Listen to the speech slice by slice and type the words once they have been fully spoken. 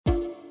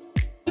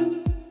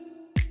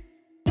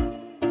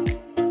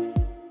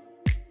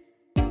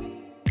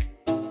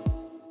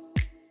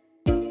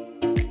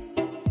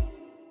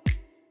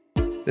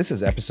This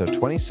is episode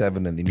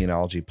 27 of the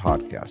Immunology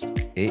Podcast,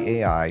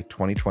 AAI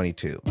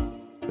 2022,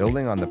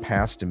 Building on the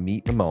Past to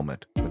Meet the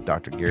Moment with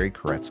Dr. Gary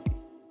Koretzky.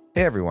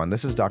 Hey everyone,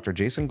 this is Dr.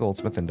 Jason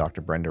Goldsmith and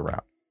Dr. Brenda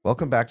Rout.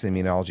 Welcome back to the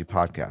Immunology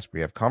Podcast, where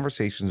we have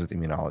conversations with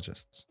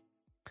immunologists.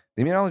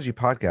 The Immunology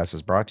Podcast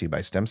is brought to you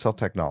by Stem Cell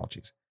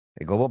Technologies,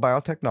 a global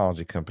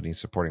biotechnology company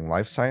supporting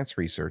life science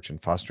research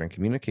and fostering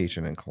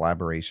communication and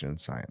collaboration in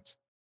science.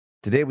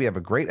 Today, we have a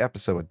great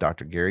episode with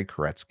Dr. Gary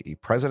Koretzky,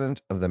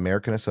 president of the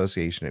American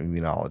Association of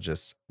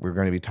Immunologists. We're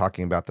going to be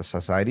talking about the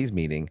Society's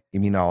meeting,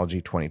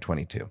 Immunology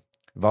 2022.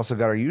 We've also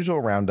got our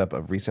usual roundup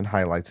of recent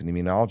highlights in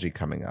immunology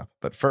coming up.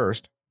 But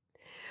first,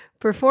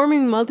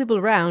 performing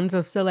multiple rounds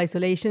of cell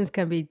isolations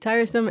can be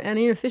tiresome and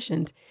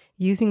inefficient.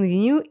 Using the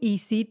new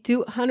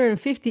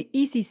EC250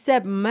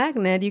 EC-SEP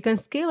magnet, you can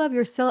scale up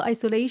your cell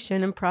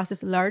isolation and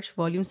process large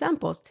volume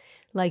samples,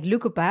 like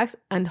leukopaks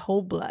and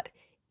whole blood,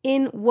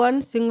 in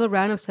one single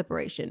round of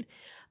separation.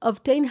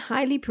 Obtain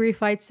highly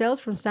purified cells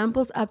from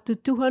samples up to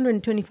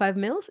 225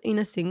 mils in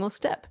a single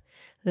step.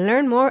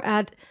 Learn more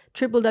at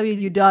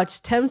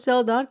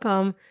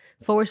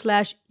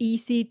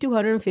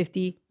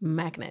www.stemcell.com/EC250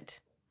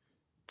 magnet.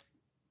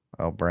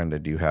 oh, Brenda,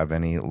 do you have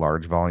any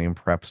large volume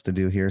preps to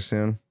do here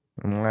soon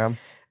in the lab?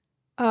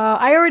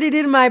 I already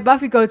did my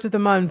Buffy coach of the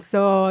month,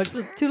 so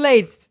too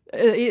late.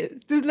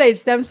 It's too late.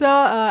 Stem cell.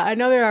 I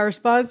know there are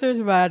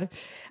sponsors, but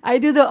I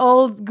do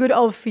the good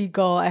old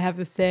fecal. I have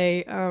to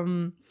say,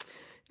 I'm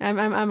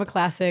a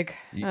classic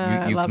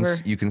lover.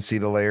 You can see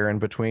the layer in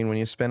between when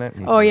you spin it.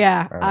 Oh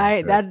yeah,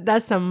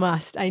 that's a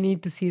must. I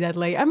need to see that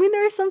layer. I mean,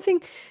 there is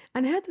something,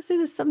 and I have to say,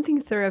 there's something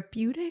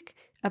therapeutic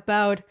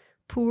about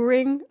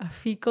pouring a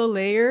fecal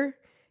layer.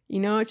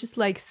 Just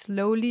like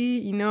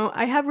slowly.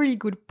 I have really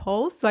good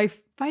pulse, so I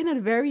find that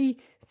very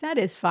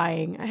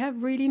satisfying. I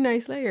have really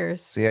nice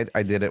layers. See,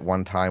 I did it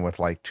one time with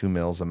like 2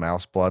 mils of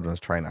mouse blood when I was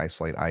trying to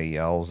isolate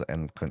IELs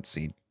and couldn't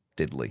see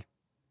diddly.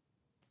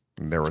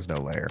 There was no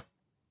layer.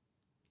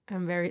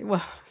 I'm very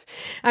well.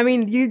 I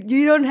mean,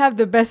 you don't have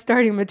the best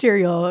starting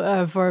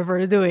material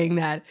for doing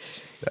that.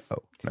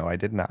 No, I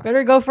did not.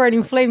 Better go for an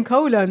inflamed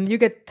colon. You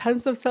get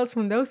tons of cells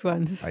from those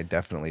ones. I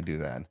definitely do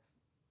that.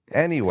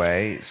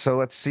 Anyway, so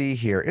let's see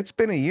here. It's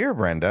been a year,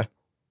 Brenda.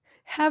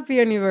 Happy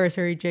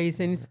anniversary,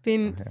 Jason. It's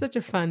been such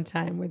a fun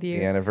time with you.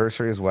 The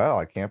anniversary as well.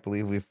 I can't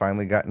believe we've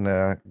finally gotten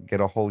to get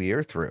a whole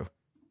year through.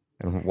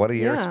 And what a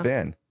year it's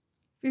been.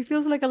 It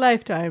feels like a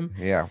lifetime.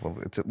 Yeah, well,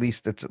 it's at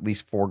least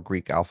 4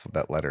 Greek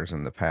alphabet letters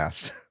in the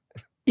past.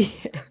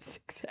 Yes,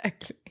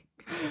 exactly.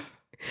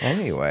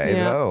 Anyway,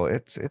 though,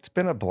 it's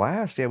been a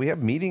blast. Yeah, we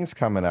have meetings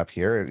coming up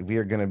here. We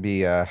are going to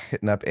be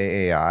hitting up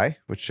AAI,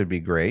 which should be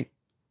great.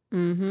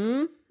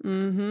 Stem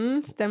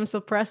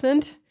cell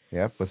present.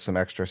 Yep, with some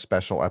extra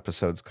special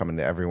episodes coming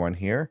to everyone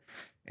here.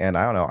 And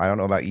I don't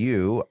know about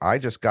you. I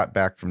just got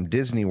back from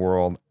Disney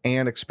World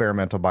and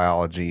experimental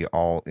biology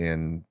all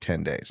in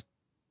 10 days.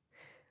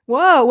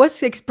 Whoa,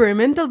 was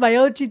experimental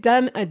biology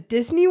done at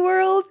Disney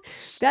World?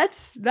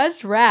 That's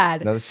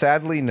rad. No,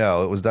 sadly,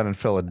 no. It was done in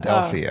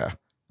Philadelphia.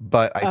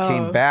 But I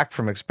came back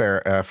from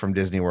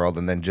Disney World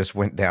and then just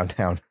went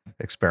downtown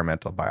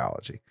experimental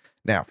biology.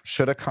 Now,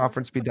 should a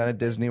conference be done at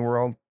Disney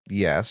World?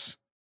 Yes.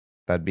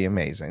 That'd be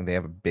amazing. They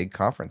have a big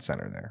conference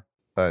center there.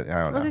 But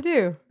I don't know. Oh, they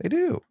do? They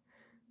do.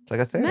 It's like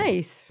a thing.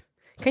 Nice.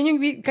 Can you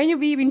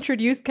be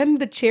introduced? Can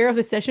the chair of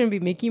the session be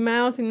Mickey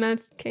Mouse in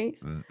that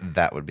case?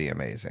 That would be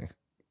amazing.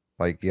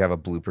 Like you have a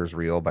bloopers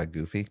reel by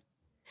Goofy.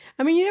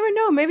 I mean, you never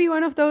know. Maybe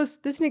one of those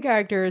Disney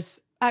characters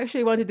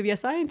actually wanted to be a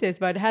scientist,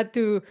 but had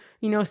to,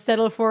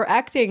 settle for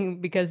acting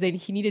because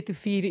he needed to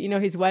feed,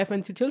 his wife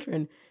and 2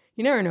 children.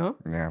 You never know.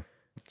 Yeah.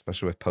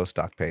 Especially with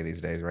postdoc pay these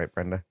days, right,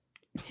 Brenda?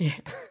 Yeah.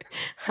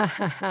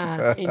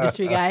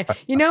 Industry guy.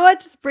 You know what?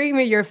 Just bring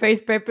me your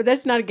face paper.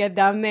 Let's not get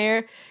down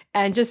there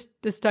and just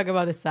talk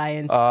about the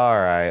science. All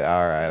right.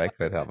 I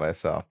couldn't help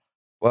myself.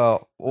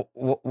 Well,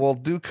 we'll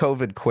do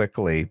COVID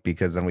quickly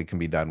because then we can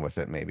be done with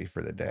it maybe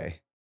for the day.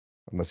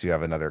 Unless you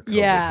have another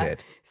COVID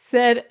hit.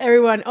 Said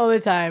everyone all the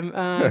time.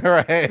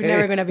 Right. We're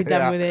never going to be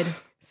done with it.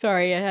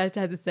 Sorry, I had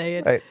to say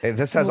it. Hey,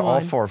 this has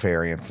all 4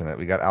 variants in it.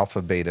 We got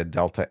Alpha, Beta,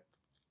 Delta,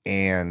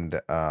 and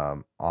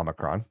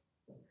Omicron.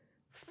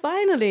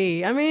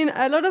 Finally. I mean,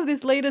 a lot of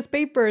these latest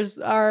papers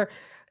are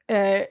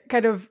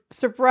kind of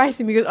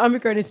surprising because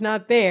Omicron is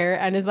not there.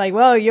 And it's like,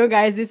 well, you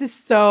guys, this is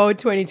so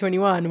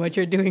 2021, what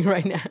you're doing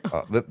right now.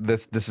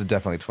 This is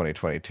definitely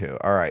 2022.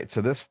 All right.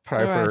 So this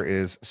paper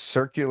is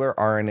circular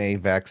RNA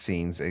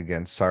vaccines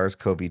against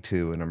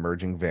SARS-CoV-2 and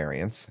emerging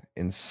variants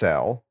in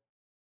Cell.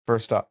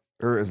 First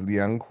author is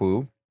Liang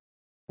Hu.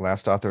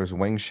 Last author is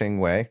Weng-Sheng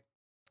Wei.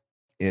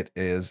 It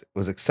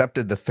was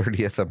accepted the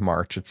 30th of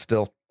March. It's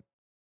still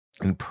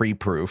in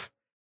pre-proof.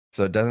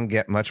 So it doesn't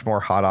get much more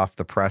hot off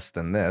the press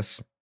than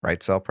this.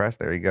 Right, Cell Press?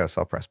 There you go,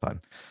 Cell Press button.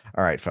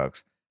 All right,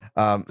 folks.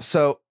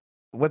 So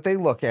what they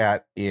look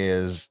at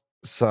is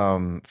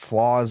some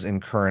flaws in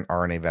current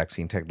RNA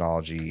vaccine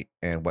technology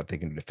and what they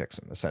can do to fix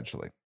them,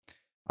 essentially.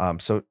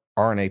 So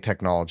RNA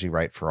technology,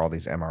 right, for all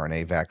these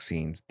mRNA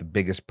vaccines, the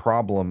biggest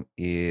problem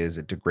is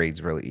it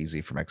degrades really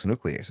easy from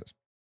exonucleases.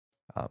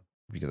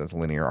 because that's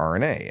linear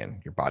RNA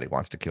and your body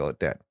wants to kill it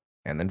dead.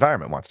 And the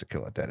environment wants to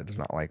kill it dead. It does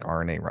not like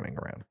RNA running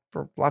around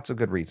for lots of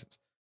good reasons.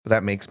 But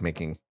that makes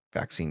making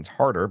vaccines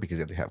harder because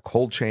you have to have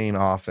cold chain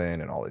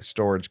often and all these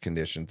storage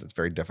conditions. It's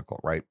very difficult,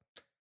 right?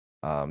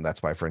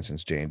 That's why, for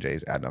instance,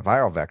 J&J's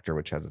adenoviral vector,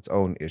 which has its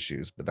own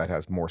issues, but that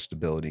has more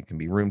stability, can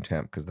be room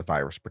temp because the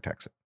virus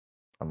protects it,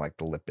 unlike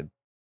the lipid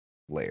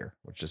layer,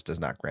 which just does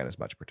not grant as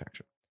much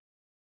protection.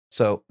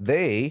 So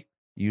they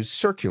use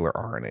circular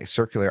RNA.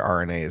 Circular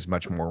RNA is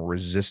much more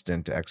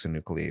resistant to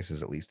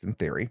exonucleases, at least in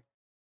theory.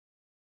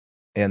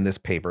 And this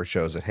paper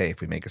shows that, hey,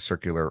 if we make a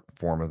circular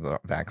form of the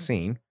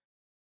vaccine,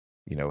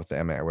 with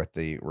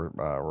the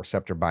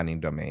receptor binding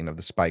domain of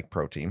the spike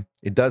protein,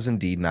 it does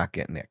indeed not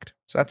get nicked.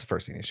 So that's the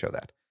first thing they show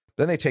that.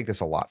 Then they take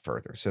this a lot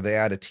further. So they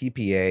add a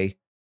TPA,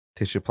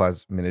 tissue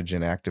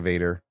plasminogen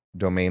activator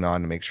domain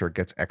on to make sure it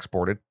gets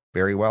exported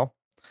very well.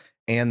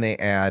 And they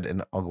add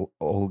an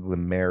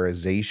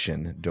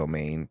oligomerization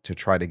domain to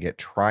try to get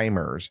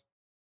trimers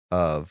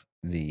of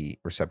the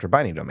receptor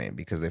binding domain,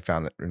 because they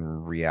found that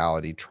in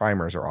reality,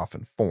 trimers are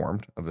often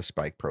formed of the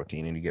spike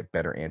protein, and you get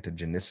better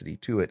antigenicity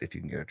to it if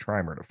you can get a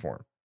trimer to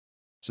form.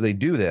 So they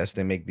do this,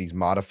 they make these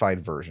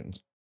modified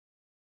versions,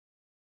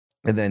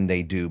 and then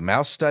they do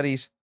mouse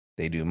studies,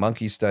 they do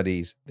monkey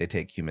studies, they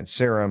take human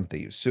serum, they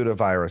use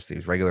pseudovirus, they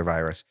use regular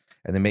virus,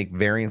 and they make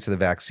variants of the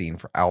vaccine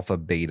for alpha,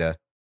 beta,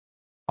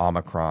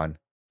 Omicron,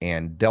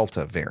 and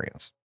Delta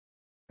variants.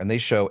 And they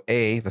show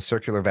the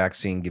circular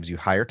vaccine gives you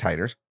higher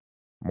titers,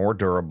 more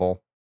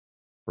durable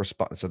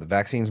response. So the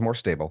vaccine is more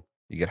stable.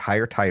 You get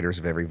higher titers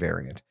of every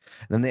variant.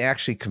 And then they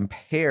actually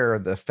compare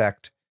the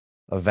effect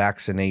of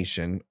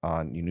vaccination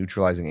on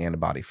neutralizing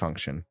antibody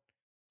function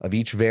of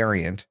each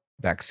variant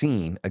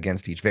vaccine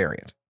against each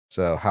variant.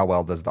 So how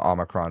well does the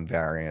Omicron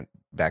variant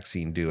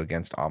vaccine do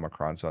against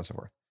Omicron, so on and so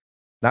forth.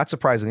 Not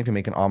surprisingly, if you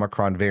make an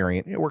Omicron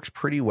variant, it works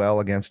pretty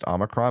well against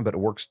Omicron, but it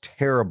works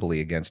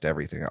terribly against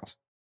everything else.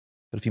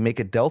 But if you make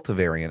a Delta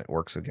variant, it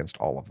works against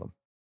all of them.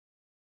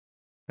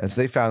 And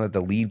so they found that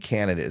the lead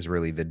candidate is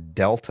really the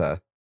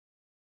Delta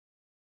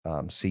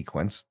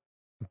sequence,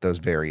 those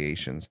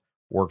variations,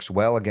 works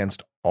well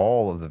against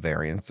all of the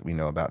variants that we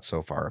know about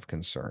so far of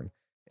concern,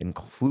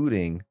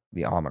 including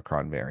the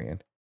Omicron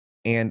variant.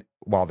 And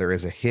while there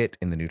is a hit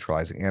in the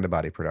neutralizing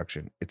antibody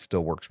production, it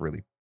still works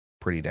really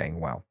pretty dang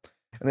well.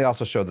 And they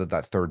also showed that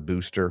that third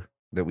booster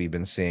that we've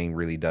been seeing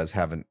really does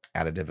have an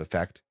additive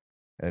effect,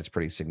 and it's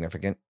pretty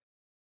significant.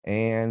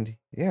 And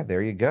yeah,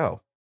 there you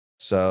go.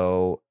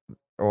 So,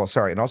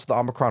 and also the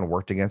Omicron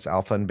worked against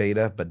alpha and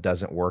beta, but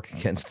doesn't work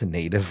against the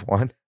native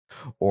one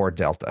or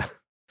Delta.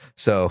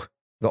 So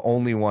the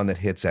only one that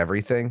hits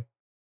everything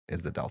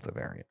is the Delta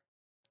variant.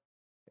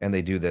 And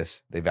they do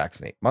this, they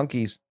vaccinate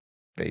monkeys,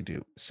 they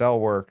do cell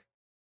work,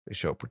 they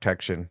show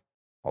protection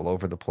all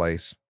over the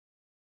place,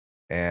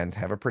 and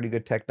have a pretty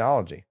good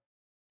technology.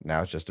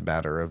 Now it's just a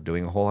matter of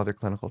doing a whole other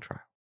clinical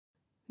trial.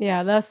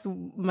 Yeah, that's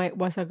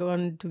was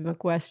going to be my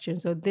question.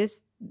 So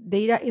this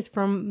data is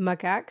from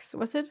macaques,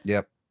 was it?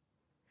 Yep.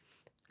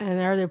 And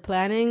are they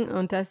planning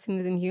on testing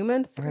it in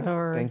humans I don't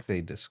or? think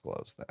they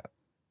disclose that.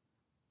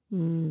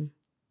 All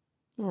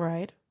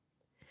right.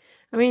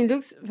 I mean, it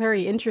looks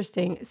very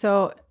interesting.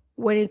 So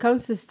when it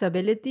comes to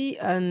stability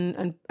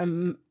and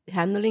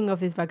handling of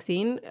this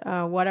vaccine,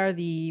 what is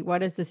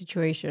the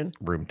situation?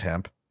 Room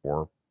temp,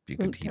 or you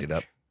Room could heat it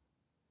up. temperature.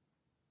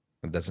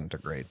 It doesn't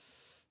degrade.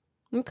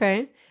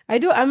 Okay. I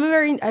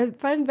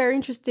find very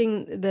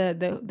interesting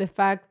the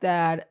fact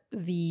that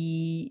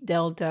the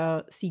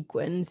Delta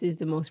sequence is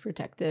the most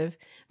protective.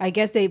 I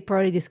guess they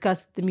probably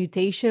discussed the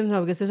mutations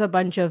because there's a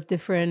bunch of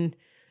different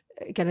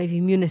kind of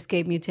immune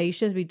escape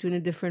mutations between the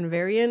different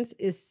variants.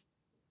 Is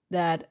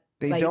that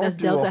They like don't does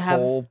do a Delta have?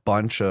 whole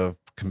bunch of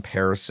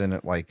comparison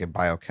at like a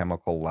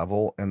biochemical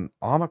level, and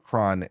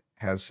Omicron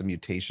has some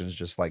mutations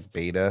just like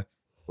beta,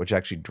 which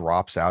actually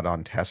drops out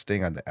on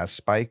testing on the S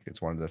spike.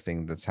 It's one of the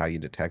things that's how you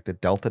detect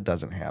it. Delta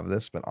doesn't have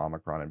this, but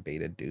Omicron and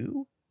beta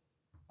do.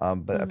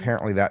 But Mhm.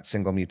 apparently that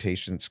single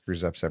mutation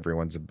screws up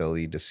everyone's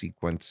ability to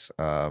sequence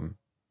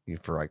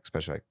for like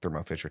especially like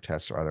Thermo Fisher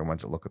tests or other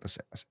ones that look at the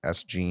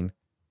S gene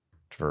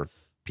for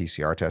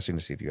PCR testing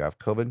to see if you have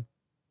COVID.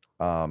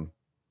 Um,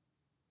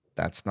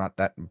 that's not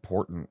that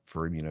important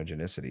for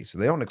immunogenicity. So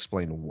they don't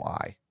explain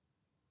why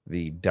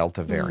the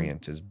Delta Mm.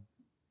 variant is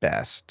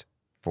best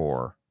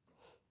for,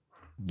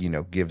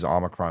 gives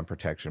Omicron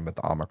protection, but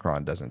the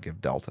Omicron doesn't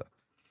give Delta.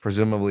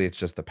 Presumably it's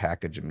just the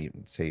package of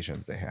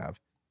mutations they have.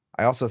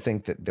 I also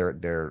think that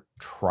their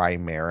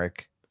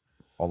trimeric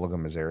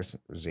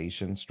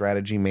oligomerization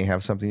strategy may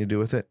have something to do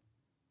with it,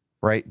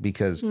 right?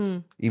 Because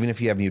Mm. even if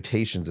you have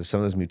mutations, if some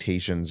of those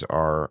mutations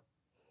are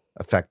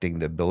affecting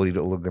the ability to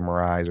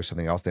oligomerize or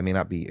something else, they may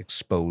not be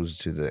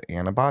exposed to the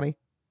antibody.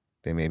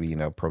 They may be,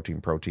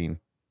 protein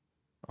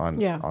on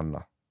Yeah.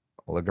 the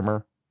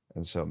oligomer,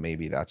 and so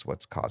maybe that's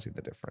what's causing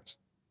the difference.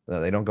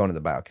 They don't go into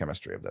the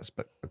biochemistry of this,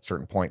 but at a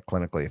certain point,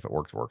 clinically, if it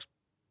works, it works.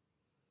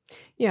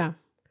 Yeah.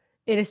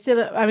 It is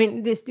still. I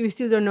mean, this we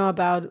still don't know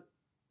about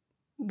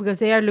because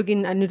they are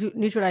looking at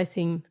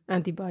neutralizing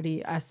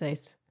antibody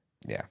assays.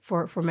 Yeah.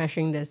 for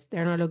measuring this.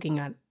 They're not looking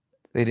at,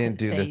 They didn't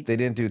do this. say, They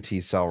didn't do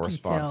T cell T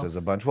cell. responses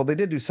a bunch. Well, they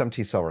did do some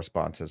T cell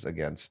responses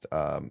against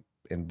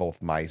in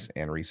both mice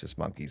and rhesus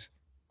monkeys.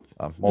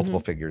 Multiple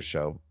Hmm. figures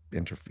show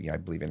I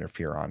believe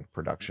interferon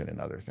production and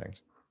other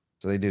things.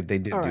 So they did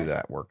All do right.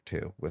 that work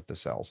too with the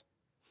cells.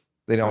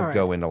 They All don't right.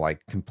 go into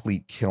like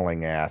complete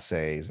killing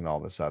assays and all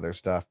this other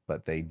stuff,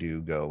 but they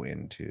do go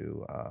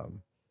into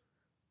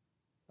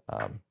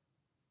um,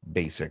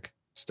 basic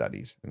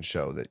studies and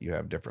show that you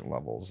have different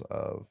levels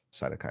of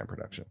cytokine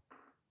production.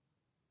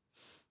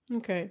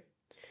 Okay.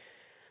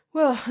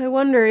 Well, I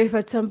wonder if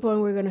at some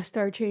point we're gonna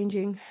start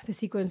changing the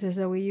sequences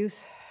that we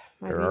use.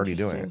 Might They're be already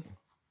doing it. interesting.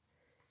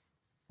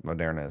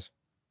 Moderna is.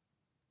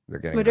 They're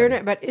getting ready.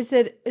 Moderna, but is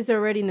it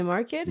already in the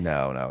market?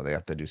 No, they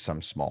have to do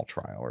some small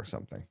trial or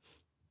something.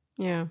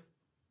 Yeah.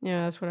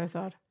 Yeah, that's what I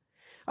thought.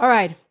 All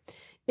right.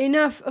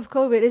 Enough of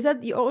COVID. Is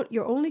that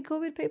your only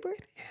COVID paper?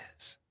 It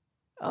is.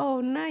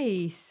 Oh,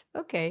 nice.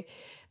 Okay.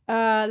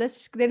 Let's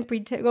just then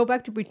go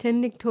back to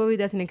pretending COVID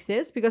doesn't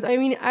exist, because I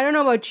mean, I don't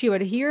know about you,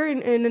 but here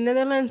in the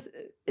Netherlands,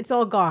 it's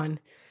all gone.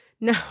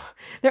 Now,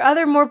 there are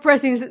other more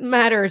pressing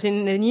matters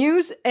in the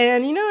news,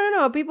 and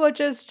no, people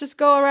just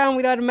go around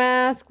without a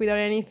mask, without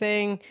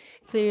anything.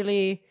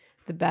 Clearly,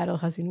 the battle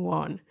has been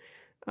won.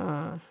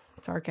 Uh,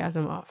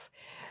 Sarcasm off.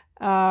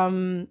 So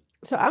I'm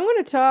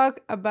going to talk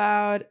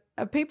about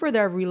a paper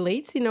that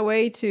relates in a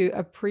way to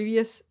a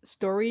previous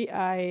story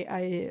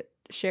I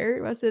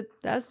shared. Was it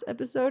last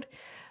episode?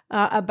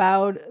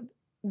 About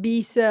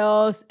B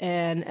cells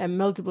and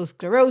multiple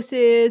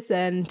sclerosis,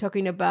 and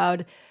talking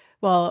about,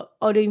 well,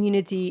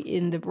 autoimmunity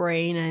in the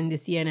brain and the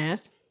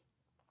CNS.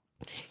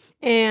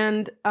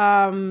 And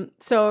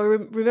so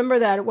remember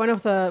that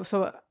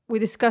so we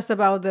discussed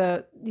about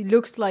it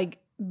looks like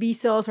B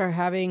cells are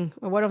having,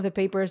 one of the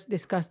papers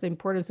discussed the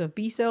importance of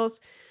B cells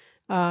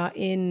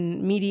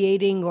in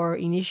mediating or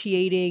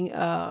initiating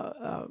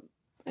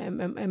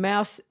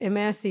MS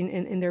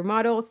in their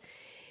models.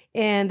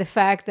 And the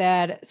fact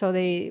that,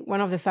 one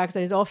of the facts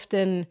that is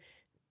often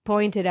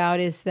pointed out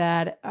is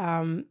that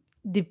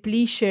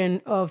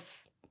depletion of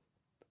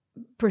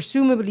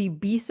presumably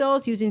B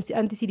cells using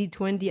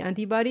anti-CD20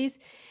 antibodies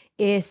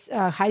is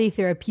highly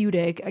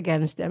therapeutic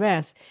against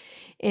MS.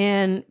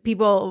 And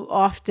people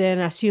often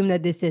assume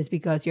that this is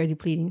because you're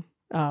depleting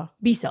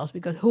B cells,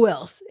 because who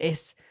else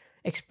is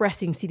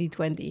expressing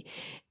CD20?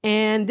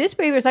 And this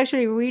paper is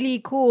actually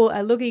really cool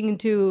at looking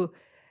into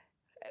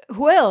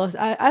who else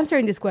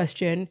answering this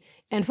question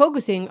and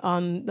focusing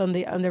on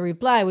the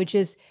reply, which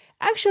is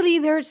actually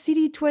there are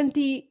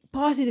CD20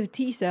 positive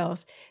T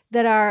cells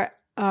that are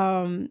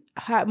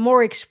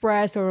more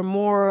expressed or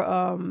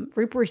more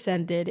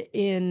represented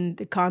in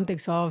the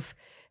context of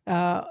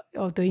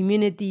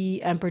autoimmunity,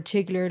 and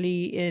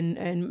particularly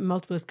in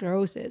multiple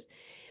sclerosis.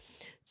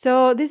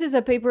 So this is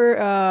a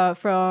paper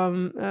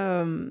from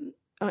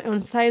on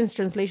Science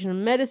Translational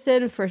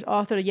Medicine, first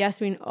author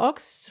Yasmin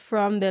Ox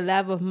from the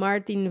lab of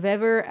Martin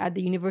Weber at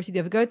the University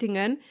of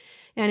Göttingen,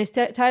 and it's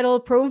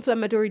titled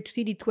 "Pro-inflammatory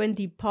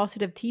CD20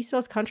 positive T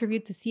cells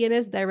contribute to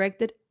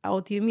CNS-directed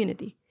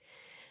autoimmunity."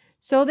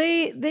 So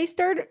they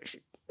start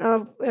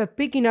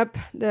picking up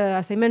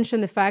as I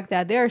mentioned, the fact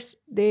that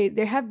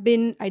there have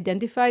been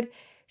identified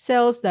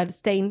cells that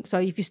stain. So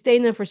if you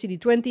stain them for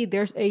CD20,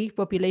 there's a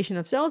population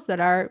of cells that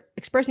are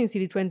expressing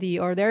CD20,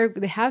 or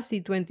they have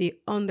CD20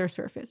 on their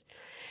surface,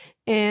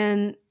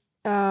 and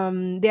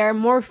they are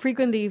more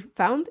frequently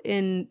found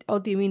in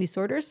autoimmune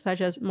disorders such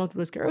as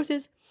multiple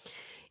sclerosis,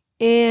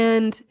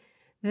 and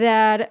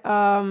that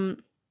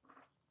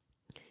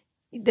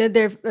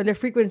their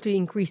frequency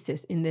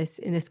increases in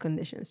this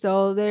condition.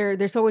 So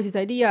there's always this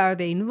idea: are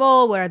they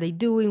involved? What are they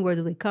doing? Where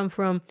do they come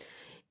from?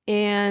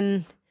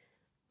 And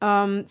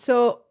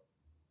so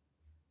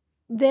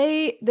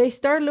they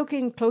start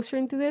looking closer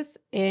into this,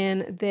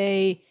 and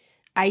they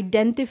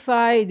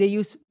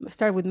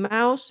start with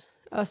mouse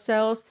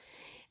cells,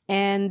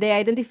 and they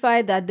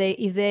identify that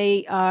if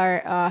they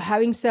are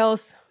having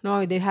cells,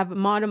 no, they have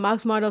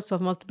mouse models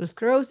of multiple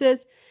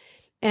sclerosis,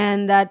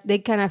 and that they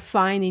kind of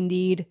find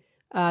indeed,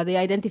 they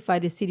identify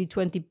the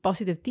CD20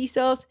 positive T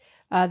cells.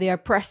 They are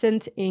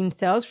present in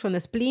cells from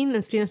the spleen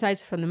and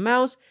splenocytes from the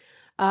mouse.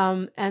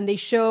 And they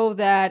show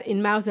that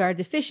in mouse that are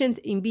deficient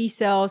in B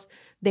cells,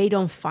 they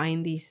don't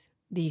find these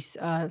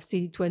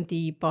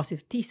CD20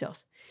 positive T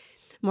cells.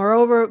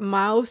 Moreover,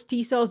 mouse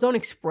T cells don't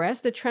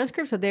express the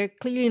transcript, so they're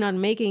clearly not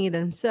making it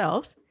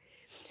themselves.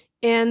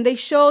 And they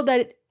show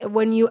that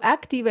when you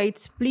activate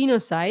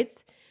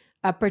splenocytes,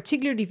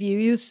 particularly if you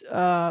use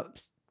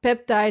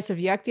peptides, or if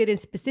you activate it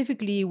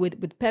specifically with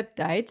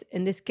peptides,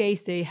 in this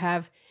case, they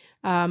have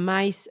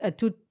mice,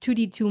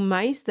 2D2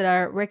 mice that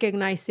are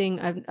recognizing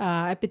an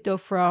epitope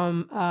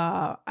from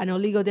an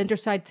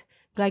oligodendrocyte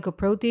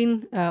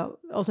glycoprotein,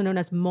 also known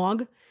as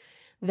MOG,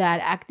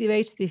 that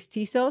activates these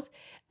T cells.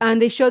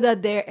 And they show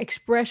that their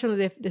expression of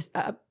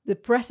the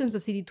presence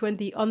of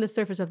CD20 on the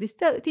surface of these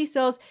T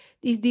cells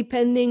is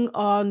depending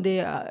on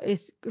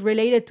is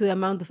related to the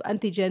amount of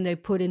antigen they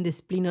put in the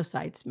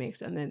splenocytes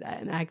mix and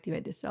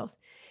activate the cells.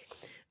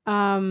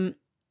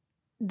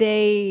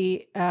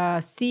 they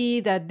see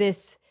that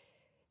this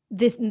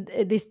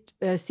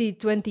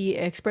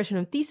CD20 expression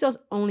of T cells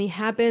only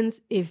happens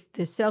if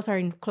the cells are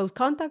in close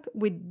contact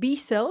with B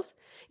cells.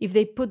 If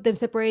they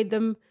separate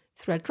them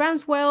through a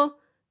transwell,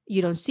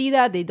 you don't see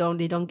that. They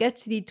don't get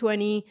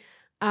CD20,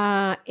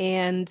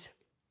 and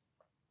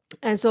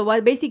so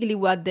what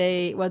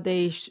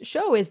they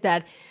show is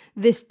that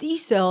these T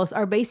cells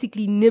are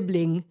basically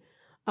nibbling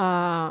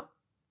uh,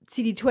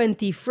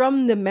 CD20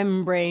 from the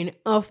membrane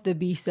of the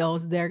B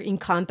cells they're in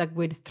contact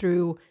with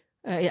through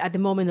at the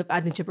moment of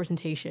antigen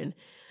presentation.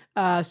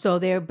 So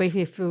they're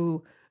basically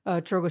through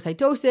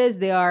trogocytosis,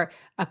 they are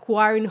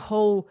acquiring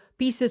whole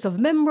pieces of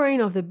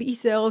membrane of the B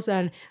cells,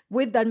 and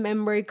with that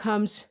membrane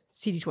comes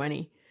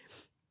CD20.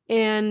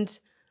 And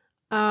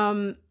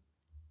um,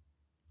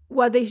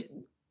 what they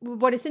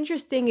what is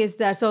interesting is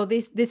that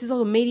this is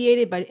also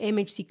mediated by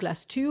MHC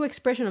class 2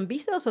 expression on B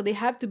cells, so they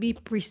have to be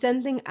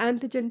presenting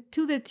antigen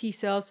to the T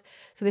cells,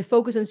 so they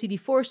focus on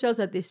CD4 cells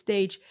at this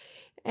stage,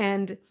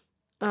 and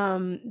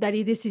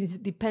this is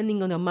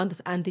depending on the amount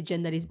of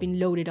antigen that is being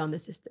loaded on the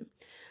system.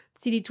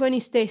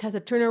 CD20 state has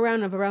a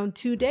turnaround of around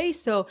 2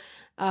 days, so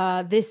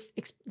this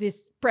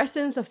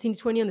presence of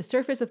CD20 on the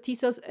surface of T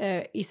cells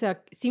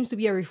seems to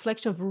be a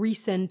reflection of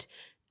recent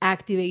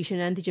activation,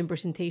 antigen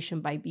presentation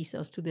by B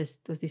cells to these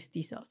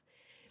T cells.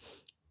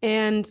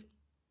 And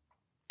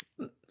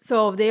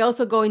so they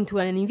also go into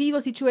an in vivo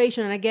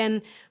situation, and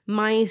again,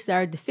 mice that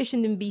are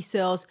deficient in B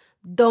cells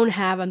don't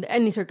have, under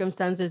any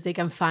circumstances, they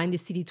can find the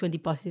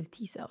CD20 positive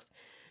T cells.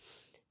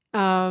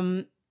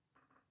 And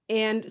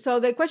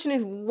so the question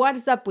is, what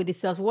is up with these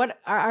cells? What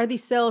are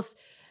these cells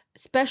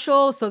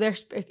special? So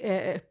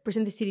they're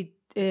presenting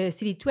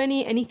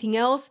CD20, anything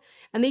else?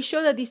 And they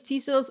show that these T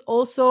cells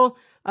also,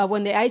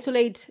 when they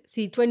isolate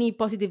CD20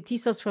 positive T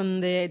cells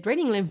from the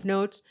draining lymph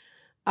nodes,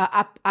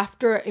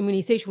 after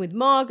immunization with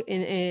MOG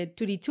in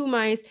 2D2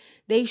 mice,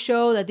 they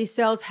show that these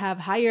cells have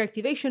higher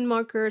activation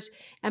markers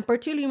and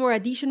particularly more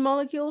adhesion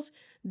molecules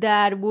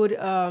that would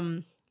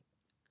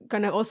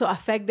kind of also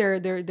affect their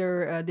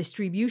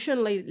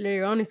distribution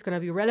later on. It's going to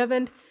be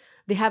relevant.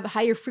 They have a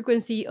higher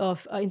frequency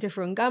of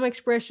interferon gamma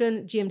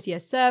expression,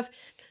 GM-CSF,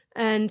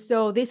 and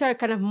so these are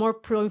kind of more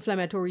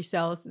pro-inflammatory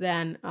cells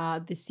than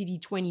the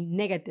CD20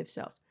 negative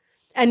cells.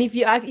 And if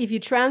you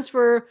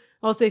transfer,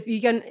 also if you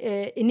can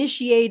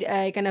initiate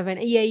a kind of an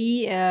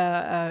AAE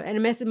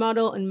NMS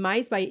model in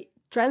mice by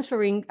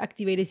transferring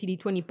activated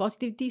CD20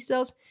 positive T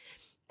cells,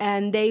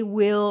 and they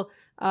will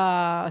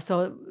really,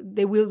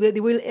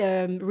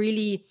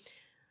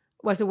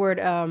 what's the word,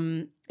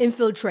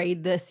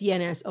 infiltrate the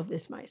CNS of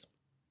these mice.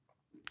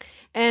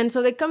 And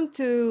so they come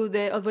to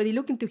when they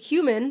look into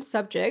human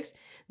subjects,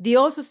 they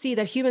also see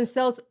that human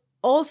cells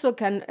also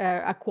can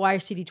acquire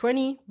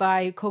CD20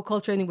 by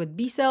co-culturing with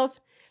B cells.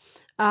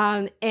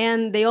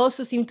 And they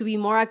also seem to be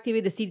more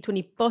active. The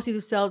CD20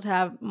 positive cells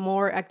have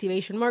more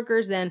activation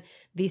markers than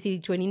the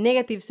CD20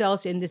 negative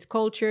cells in these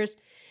cultures.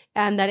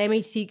 And that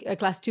MHC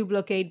class 2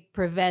 blockade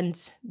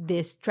prevents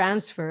this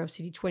transfer of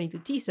CD20 to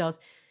T cells.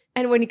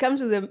 And when it comes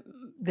to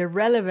the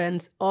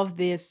relevance of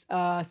this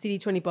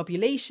CD20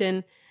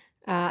 population,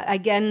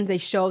 again, they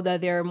show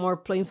that they're more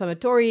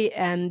pro-inflammatory,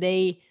 and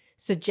they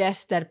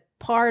suggest that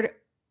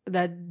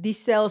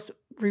these cells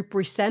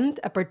represent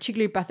a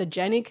particularly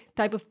pathogenic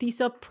type of T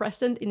cell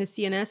present in the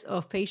CNS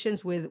of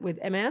patients with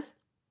MS.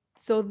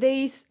 So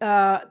the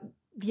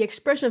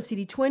expression of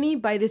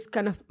CD20 by this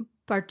kind of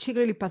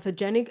particularly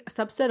pathogenic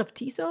subset of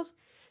T cells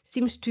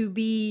seems to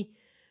be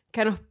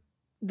kind of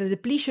the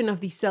depletion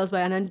of these cells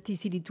by an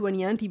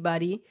anti-CD20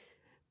 antibody,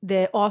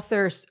 the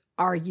authors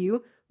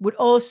argue, would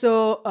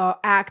also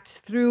act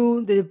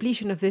through the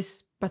depletion of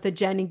this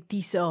pathogenic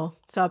T cell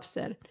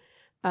subset.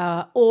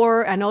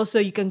 And also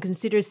you can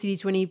consider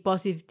CD20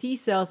 positive T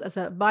cells as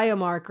a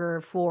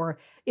biomarker for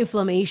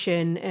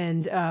inflammation,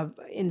 and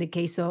in the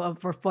case of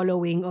for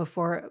following or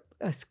for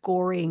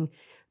scoring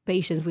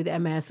patients with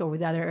MS or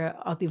with other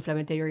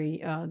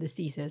autoinflammatory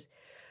diseases.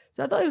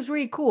 So I thought it was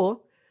really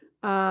cool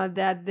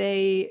that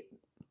they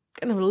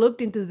kind of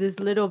looked into this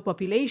little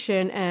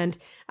population, and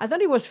I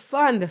thought it was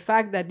fun, the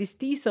fact that these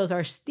T cells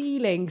are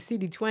stealing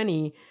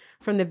CD20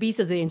 from the B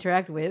cells they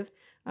interact with.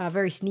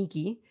 Very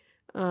sneaky.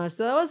 So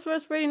that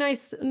was very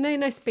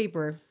nice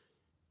paper.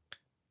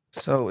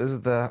 So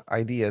is the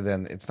idea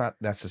then, it's not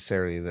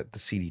necessarily that the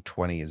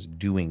CD20 is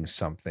doing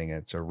something,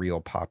 it's a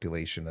real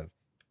population of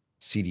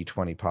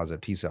CD20 positive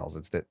T cells.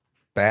 It's that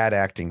bad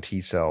acting T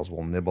cells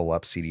will nibble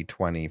up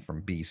CD20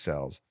 from B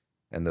cells,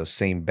 and those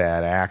same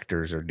bad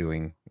actors are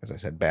doing, as I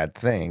said, bad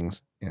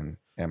things in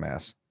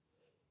MS.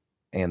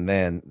 And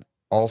then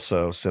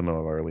also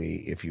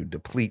similarly, if you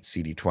deplete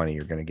CD20,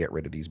 you're going to get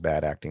rid of these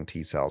bad acting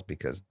T cells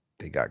because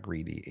they got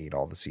greedy, ate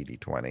all the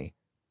CD20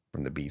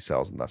 from the B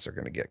cells, and thus they're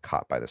going to get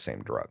caught by the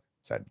same drug.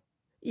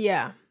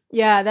 Yeah,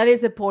 that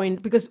is the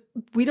point, because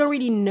we don't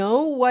really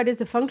know what is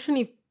the function.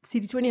 If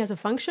CD20 has a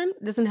function,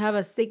 it doesn't have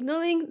a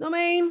signaling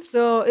domain,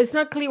 so it's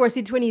not clear what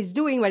CD20 is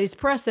doing, but it's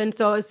present.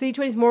 So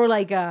CD20 is more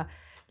like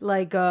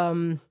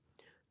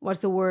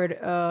what's the word,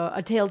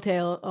 a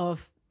telltale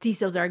of T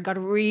cells that got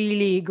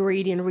really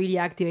greedy and really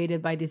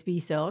activated by these B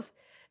cells,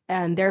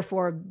 and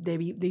therefore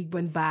they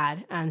went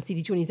bad. And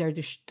CD20 is there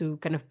to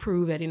kind of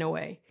prove it in a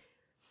way.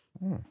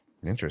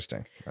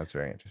 Interesting. That's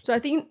very So interesting. I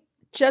think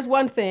just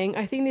one thing,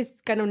 I think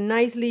this kind of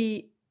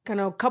nicely kind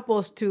of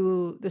couples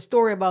to the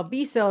story about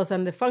B cells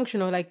and the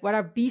function of like what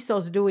are B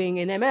cells doing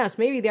in MS.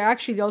 Maybe they're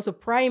actually also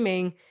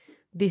priming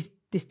these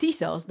T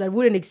cells that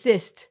wouldn't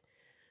exist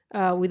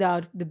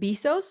without the B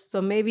cells.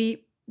 So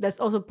maybe that's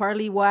also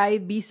partly why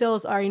B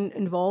cells are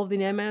involved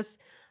in MS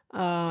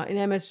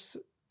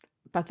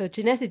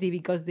pathogenicity,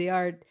 because they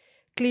are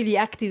clearly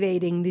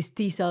activating these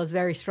T cells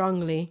very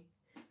strongly,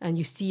 and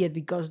you see it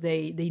because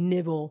they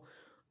nibble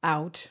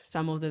out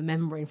some of the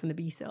membrane from the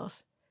B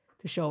cells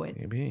to show it.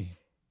 Maybe.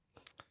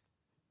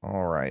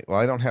 All right. Well,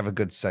 I don't have a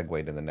good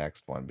segue to the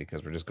next one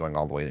because we're just going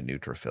all the way to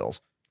neutrophils.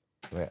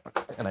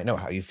 And I know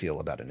how you feel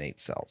about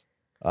innate cells.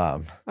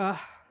 Well,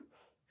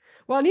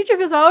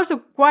 neutrophils are also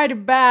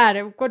quite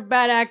bad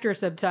actors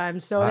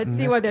sometimes. So Not let's in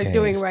see this what they're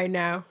doing case. right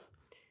now.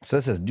 So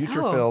it says Oh.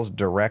 neutrophils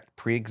direct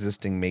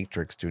pre-existing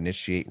matrix to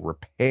initiate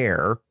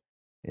repair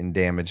in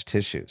damaged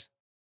tissues.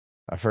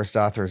 First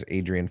author is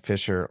Adrian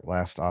Fisher.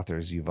 Last author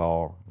is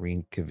Yuval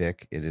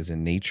Rinkovic. It is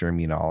in Nature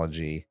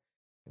Immunology,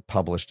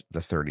 published the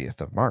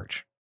 30th of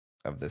March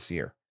of this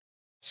year.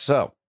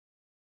 So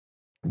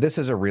this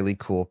is a really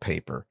cool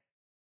paper.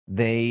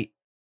 They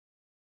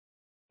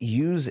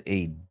use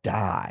a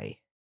dye.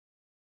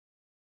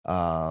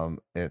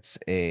 It's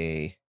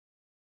a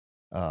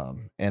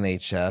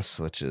NHS,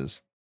 which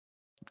is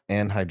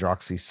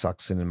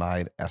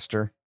N-hydroxysuccinimide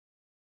ester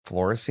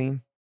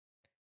fluorescein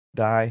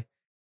dye.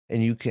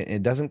 And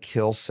it doesn't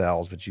kill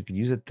cells, but you can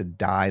use it to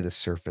dye the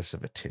surface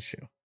of a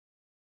tissue.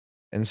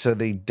 And so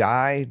they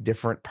dye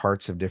different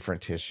parts of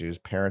different tissues,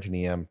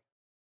 peritoneum,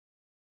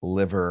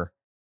 liver,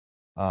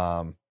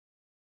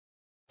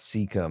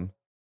 cecum,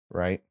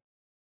 right?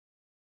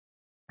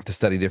 To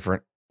study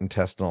different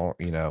intestinal,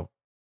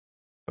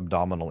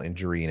 abdominal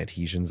injury and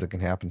adhesions that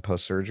can happen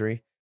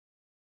post-surgery.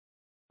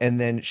 And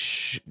then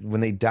when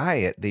they dye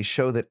it, they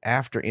show that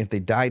if they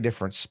dye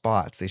different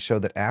spots, they show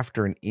that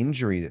after an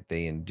injury that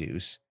they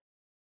induce,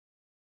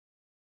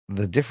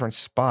 the different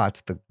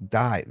spots, the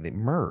dye, they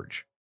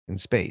merge in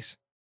space.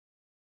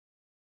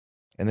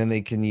 And then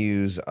they can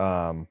use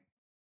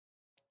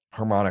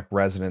harmonic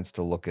resonance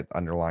to look at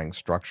underlying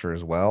structure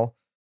as well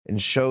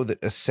and show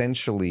that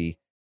essentially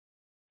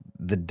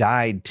the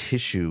dyed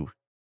tissue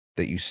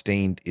that you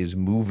stained is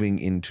moving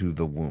into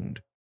the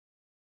wound.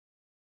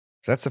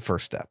 So that's the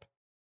first step.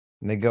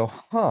 And they go,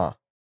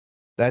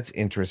 that's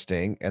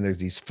interesting. And there's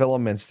these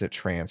filaments that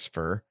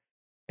transfer.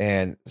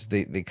 And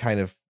they kind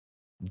of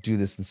do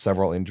this in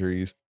several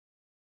injuries.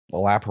 A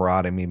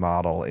laparotomy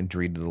model,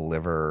 injury to the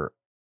liver,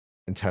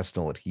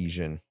 intestinal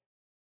adhesion.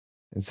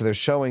 And so they're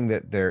showing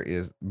that there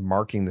is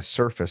marking the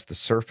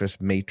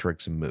surface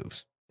matrix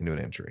moves into an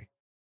injury.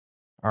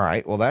 All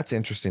right, well, that's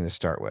interesting to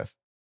start with.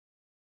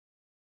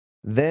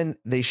 Then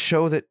they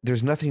show that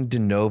there's nothing de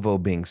novo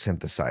being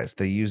synthesized.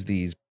 They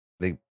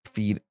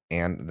feed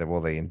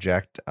they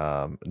inject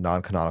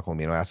non-canonical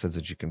amino acids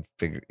that you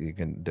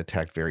can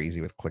detect very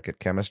easy with click-it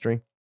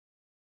chemistry.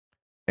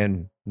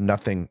 And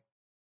nothing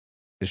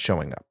is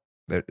showing up.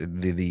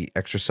 The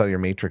extracellular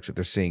matrix that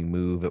they're seeing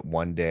move at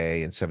 1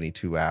 day and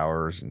 72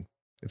 hours, and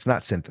it's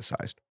not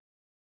synthesized.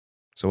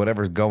 So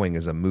whatever's going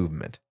is a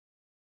movement.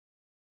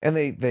 And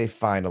they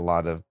find a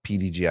lot of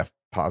PDGF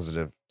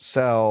positive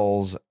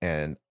cells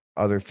and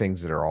other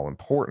things that are all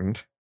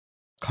important.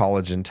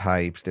 Collagen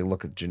types. They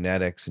look at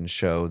genetics and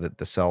show that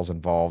the cells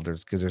involved,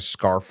 there's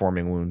scar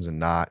forming wounds and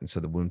not. And so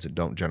the wounds that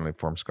don't generally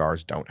form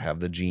scars don't have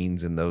the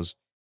genes in those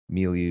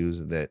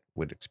milieux that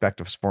would expect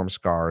to form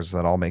scars.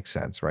 That all makes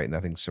sense, right?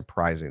 Nothing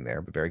surprising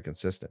there, but very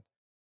consistent.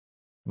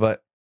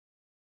 But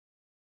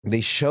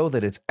they show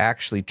that it's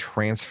actually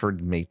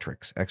transferred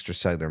matrix,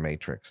 extracellular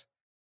matrix,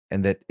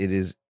 and that it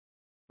is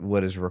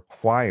what is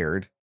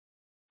required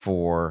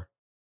for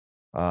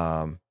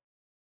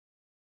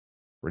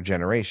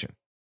regeneration.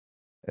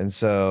 And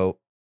so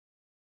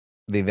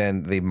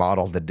they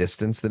model the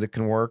distance that it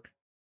can work.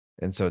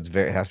 And so it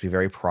has to be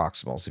very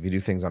proximal. So if you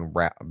do things on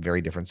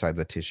very different sides of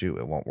the tissue,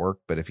 it won't work.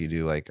 But if you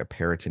do like a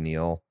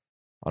peritoneal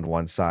on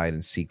one side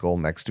and cecal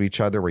next to each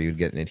other where you'd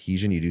get an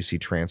adhesion, you do see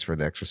transfer of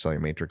the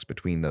extracellular matrix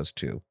between those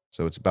two.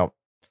 So it's about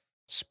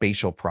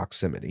spatial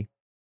proximity.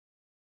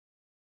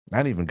 I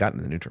haven't even gotten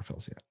to the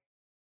neutrophils yet.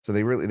 So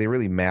they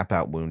really map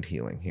out wound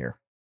healing here.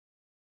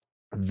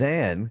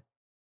 Then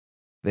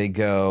they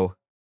go,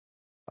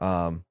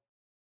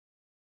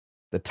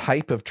 the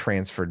type of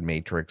transferred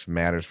matrix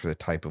matters for the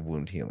type of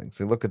wound healing.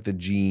 So they look at the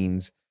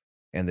genes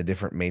and the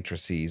different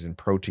matrices and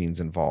proteins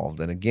involved.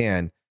 And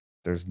again,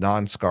 there's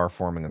non-scar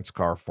forming and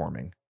scar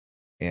forming.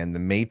 And the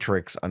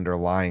matrix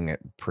underlying it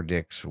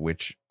predicts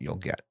which you'll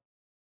get,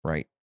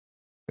 right?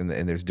 And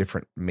there's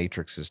different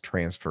matrices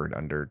transferred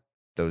under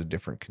those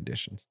different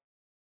conditions.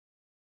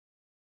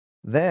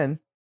 Then,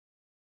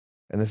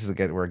 and this is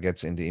where it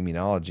gets into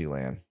immunology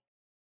land.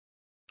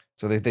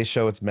 So they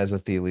show it's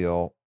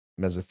mesothelium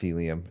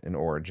in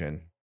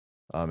origin.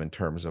 in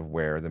terms of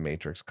where the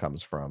matrix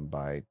comes from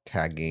by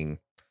tagging.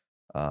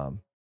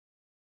 Um,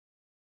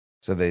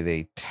 so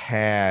they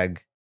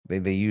tag,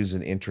 they use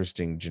an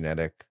interesting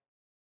genetic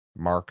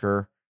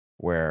marker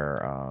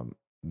where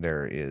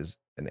there is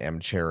an M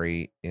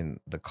cherry in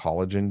the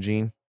collagen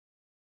gene.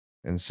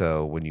 And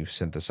so when you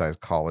synthesize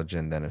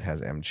collagen, then it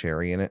has M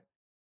cherry in it,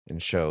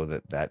 and show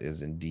that that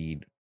is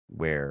indeed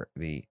where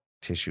the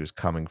tissue is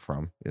coming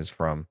from, is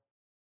from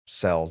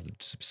cells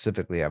that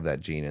specifically have that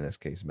gene, in this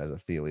case,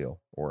 mesothelial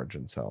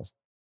origin cells.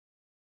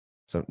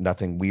 So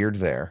nothing weird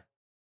there.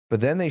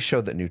 But then they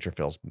show that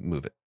neutrophils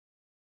move it.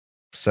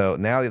 So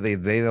now they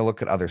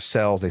look at other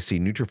cells. They see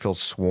neutrophils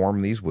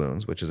swarm these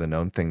wounds, which is a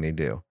known thing they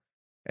do.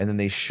 And then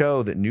they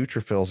show that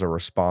neutrophils are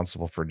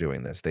responsible for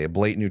doing this. They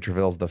ablate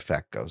neutrophils, the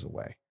effect goes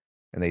away.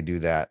 And they do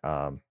that.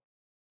 So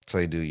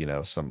they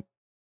do, some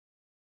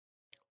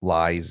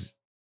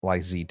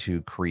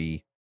Lys-Z2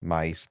 Cree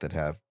mice that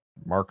have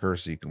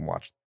markers so you can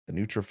watch the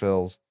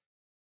neutrophils.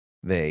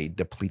 They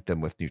deplete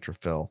them with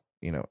neutrophil,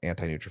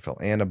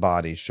 anti-neutrophil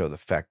antibodies, show the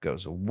effect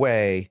goes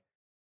away.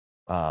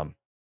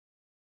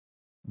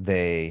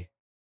 They,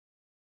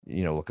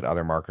 look at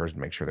other markers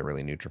and make sure they're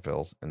really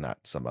neutrophils and not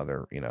some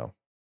other,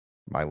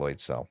 myeloid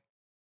cell.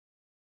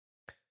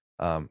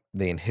 The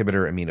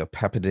inhibitor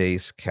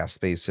aminopeptidase,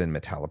 caspacin,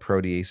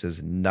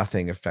 metalloproteases,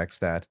 nothing affects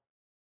that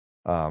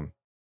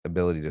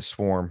ability to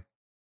swarm.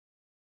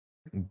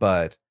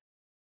 But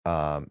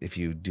if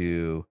you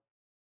do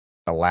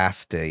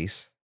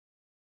elastase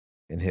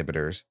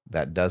inhibitors,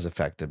 that does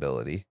affect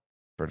ability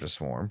for the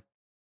swarm.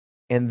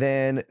 And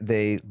then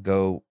they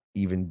go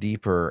even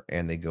deeper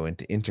and they go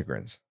into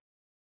integrins.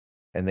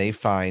 And they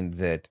find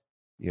that,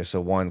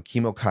 so one,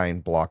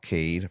 chemokine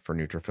blockade for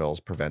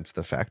neutrophils prevents the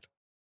effect.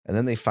 And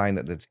then they find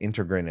that it's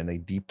integrin, and they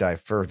deep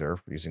dive further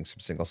using some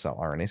single cell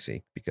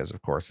RNA-seq, because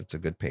of course it's a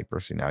good paper.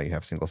 So now you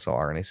have single cell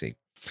RNA-seq.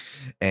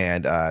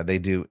 And they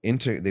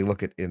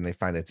look at, and they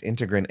find that it's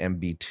integrin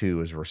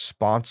MB2 is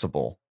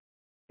responsible,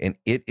 and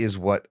it is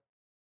what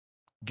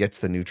gets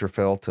the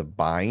neutrophil to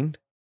bind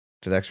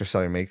to the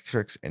extracellular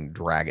matrix and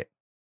drag it.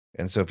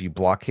 And so if you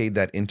blockade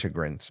that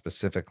integrin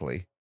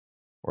specifically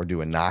or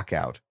do a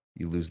knockout,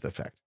 you lose the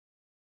effect.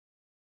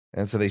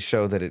 And so they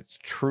show that it's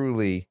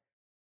truly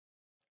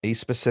a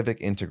specific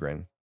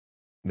integrin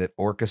that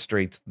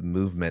orchestrates the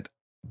movement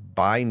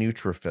by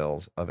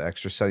neutrophils of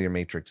extracellular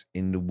matrix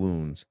into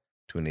wounds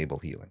to enable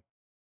healing.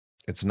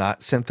 It's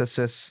not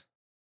synthesis.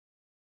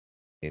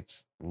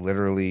 It's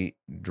literally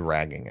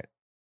dragging it.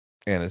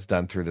 And it's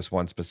done through this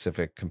one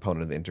specific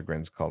component of the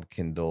integrins called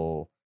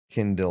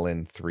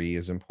kindlin 3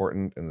 is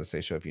important. And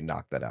they show if you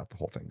knock that out, the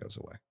whole thing goes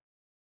away.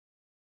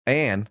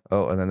 And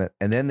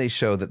then they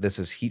show that this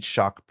is heat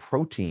shock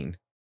protein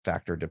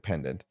factor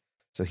dependent.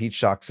 So heat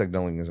shock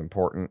signaling is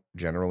important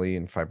generally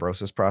in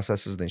fibrosis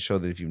processes. They show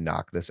that if you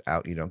knock this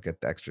out, you don't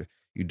get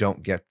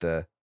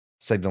the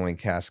signaling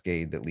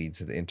cascade that leads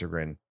to the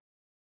integrin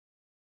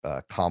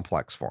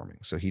complex forming.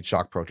 So heat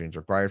shock proteins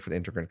are required for the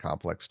integrin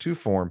complex to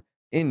form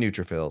in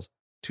neutrophils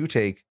to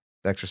take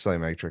the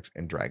extracellular matrix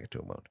and drag it to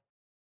a wound.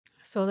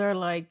 So they're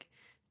like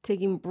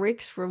taking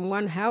bricks from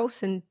one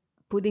house and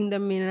putting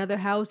them in another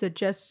house that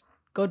just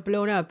got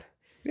blown up.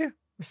 Yeah.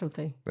 Or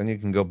something. Then you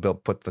can go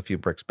put the few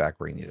bricks back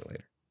where you need it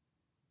later.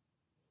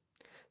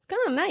 It's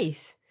kind of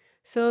nice.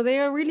 So they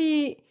are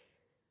really...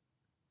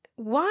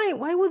 Why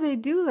would they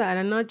do that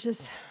and not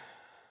just...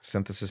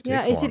 Synthesis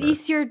Yeah, takes is longer. it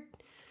easier...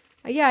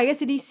 Yeah, I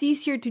guess it is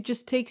easier to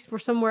just take for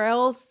somewhere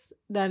else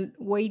than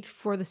wait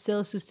for the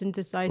cells to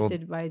synthesize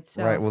it by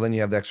itself. Right. Well, then you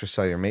have the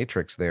extracellular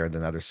matrix there,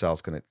 then other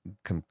cells can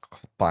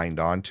bind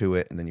onto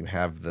it, and then you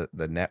have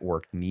the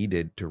network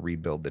needed to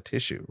rebuild the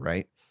tissue,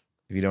 right?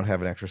 If you don't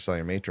have an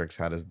extracellular matrix,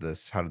 how do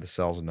the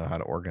cells know how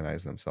to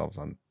organize themselves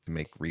to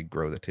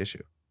regrow the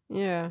tissue?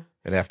 Yeah.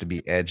 It'd have to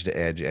be edge to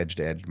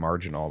edge,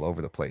 margin all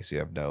over the place. You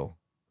have no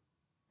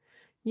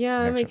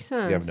Yeah, that makes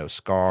sense. You have no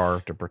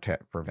scar to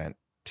prevent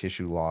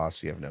tissue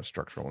loss. You have no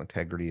structural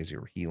integrity as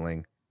you're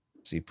healing.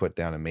 So you put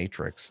down a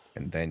matrix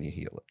and then you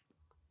heal it.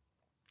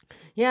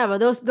 Yeah, but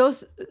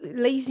those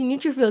lazy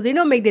neutrophils, they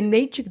don't make the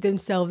matrix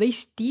themselves. They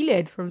steal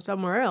it from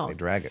somewhere else. They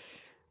drag it.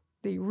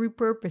 They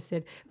repurpose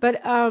it.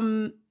 But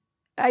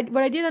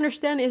what I didn't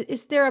understand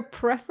is there a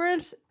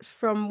preference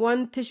from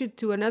one tissue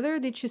to another?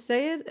 Did you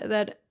say it?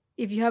 That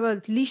if you have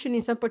a lesion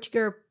in some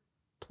particular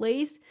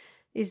place,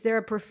 is there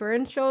a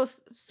preferential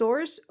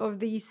source of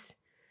these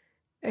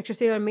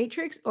extracellular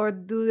matrix, or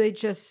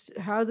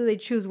how do they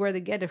choose where they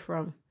get it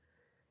from?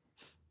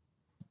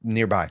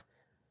 Nearby.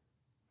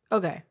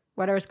 Okay,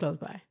 whatever's close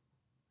by.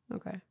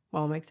 Okay,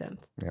 well, it makes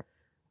sense. Yep.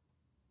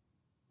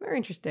 Very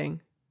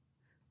interesting.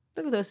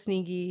 Look at those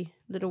sneaky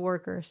little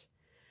workers.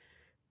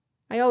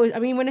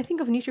 When I think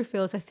of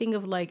neutrophils, I think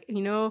of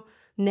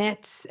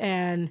nets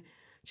and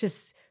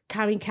just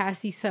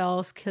kamikaze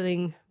cells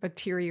killing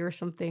bacteria or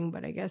something.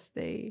 But I guess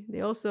they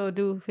also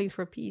do things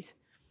for peace.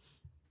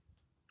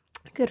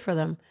 Good for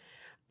them.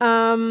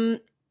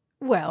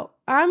 Well,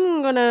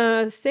 I'm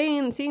gonna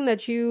seeing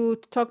that you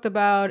talked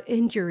about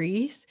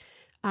injuries,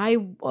 I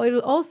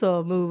will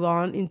also move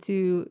on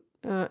into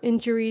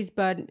injuries,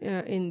 but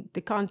in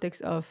the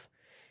context of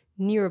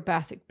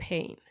neuropathic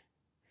pain.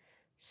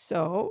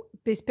 So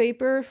this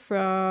paper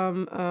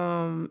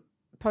from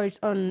published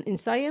in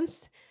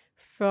Science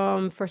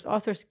from first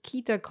authors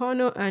Kita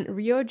Kono and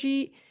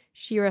Ryoji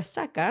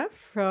Shirasaka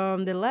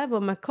from the lab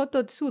of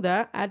Makoto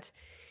Tsuda at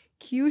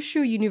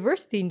Kyushu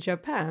University in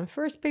Japan.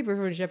 First paper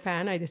from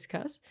Japan I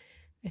discussed,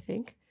 I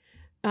think.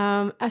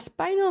 A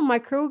spinal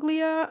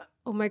microglia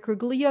or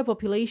microglia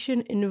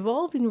population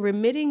involved in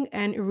remitting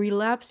and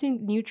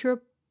relapsing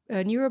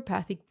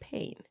neuropathic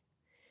pain.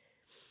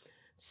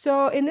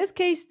 So in this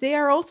case, they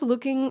are also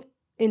looking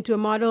into a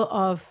model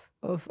of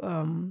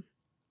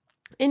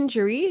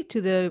injury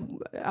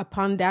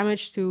upon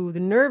damage to the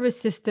nervous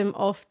system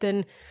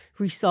often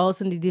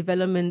results in the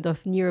development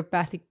of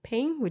neuropathic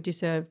pain, which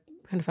is a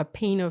kind of a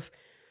pain of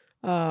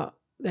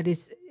that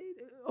is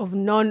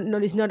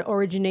is not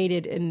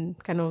originated in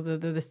kind of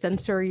the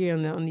sensory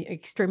on the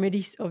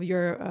extremities of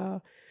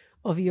your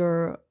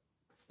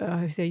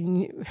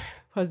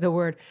what's the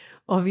word,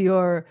 of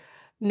your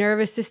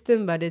nervous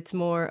system, but it's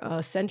more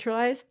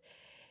centralized.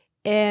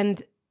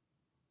 And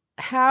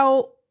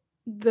how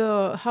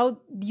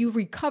you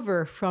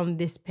recover from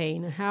this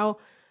pain, and how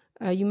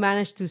you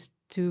manage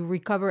to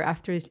recover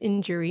after this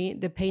injury.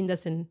 The pain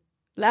doesn't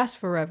last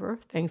forever,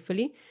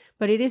 thankfully,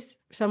 but it is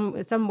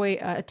some way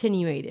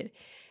attenuated.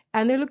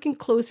 And they're looking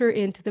closer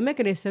into the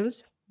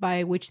mechanisms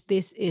by which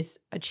this is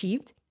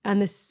achieved,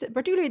 and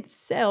particularly the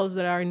cells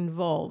that are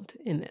involved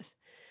in this.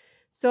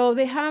 So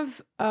they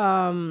have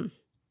a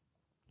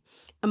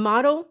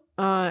model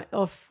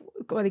of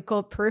what they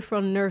call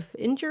peripheral nerve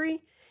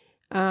injury,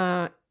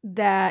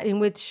 that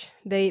in which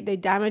they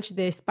damage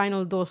the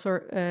spinal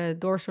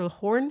dorsal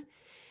horn,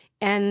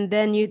 and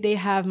then they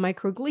have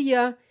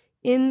microglia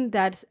in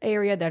that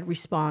area that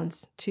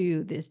responds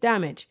to this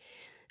damage.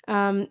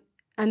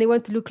 And they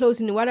want to look close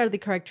into what are the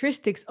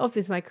characteristics of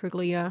this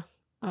microglia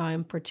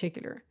in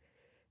particular.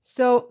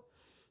 So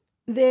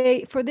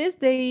they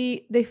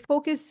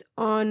focus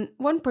on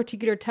one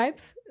particular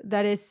type,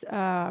 that is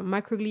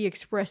microglia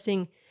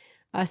expressing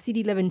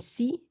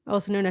CD11C,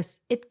 also known as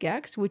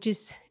ITGAX, which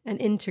is an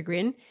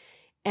integrin,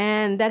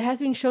 and that has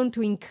been shown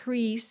to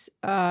increase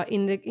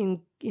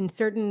in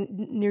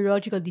certain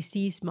neurological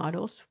disease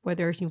models where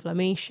there's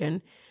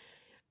inflammation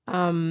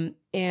and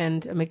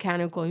a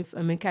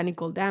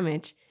mechanical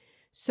damage.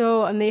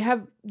 So, and they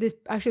have this.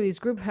 Actually, this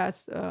group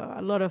has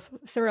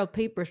several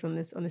papers on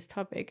this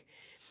topic,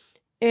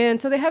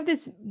 and so they have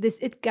this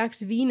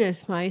ITGAX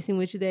venous mice in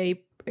which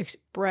they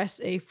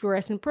express a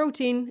fluorescent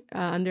protein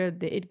under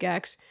the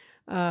ITGAX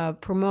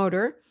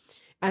promoter,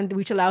 and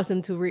which allows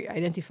them to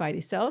identify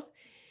these cells.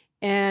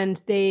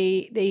 And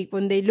they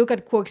when they look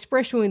at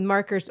co-expression with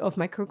markers of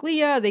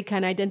microglia, they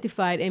can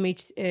identify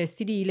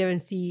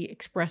CD11C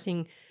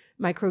expressing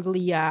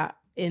microglia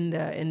in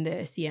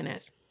the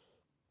CNS.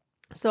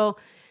 So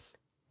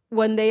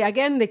when they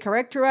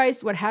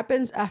characterize what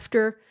happens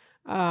after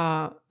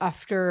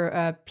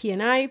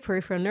PNI,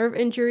 peripheral nerve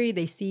injury,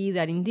 they see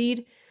that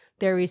indeed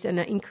there is an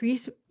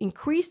increase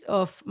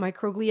of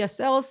microglia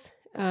cells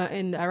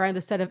around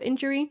the site of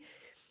injury.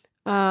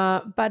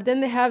 But then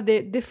they have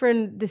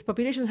these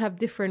populations have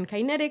different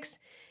kinetics.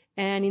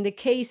 And in the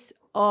case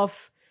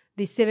of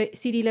the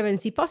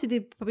CD11C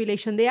positive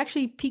population, they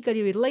actually peak a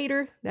little bit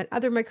later than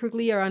other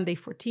microglia around day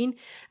 14.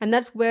 And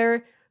that's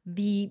where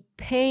the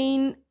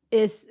pain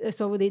is.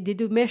 So they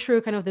do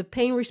measure kind of the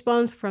pain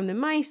response from the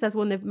mice. That's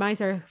when the mice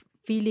are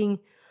feeling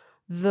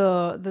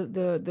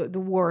the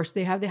worst.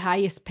 They have the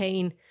highest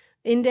pain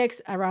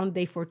index around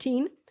day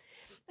 14.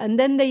 And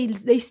then they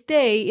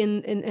stay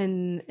in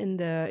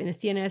the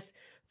CNS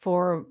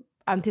for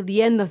until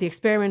the end of the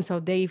experiment. So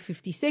day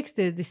 56,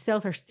 the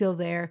cells are still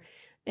there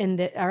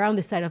around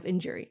the site of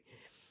injury.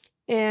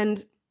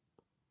 And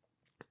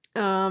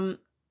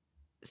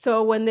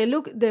so when they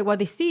look, what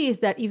they see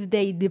is that if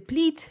they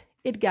deplete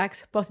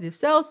ITGAX positive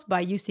cells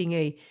by using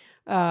a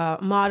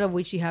model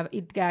which you have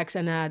ITGAX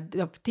and a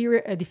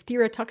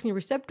diphtheria toxin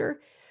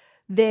receptor,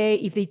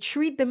 if they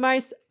treat the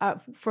mice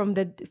from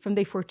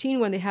day 14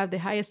 when they have the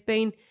highest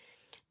pain,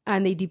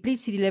 and they deplete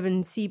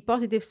CD11C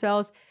positive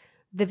cells,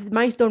 the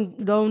mice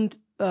don't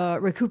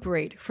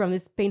recuperate from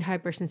this pain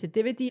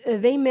hypersensitivity.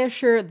 They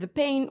measure the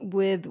pain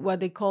with what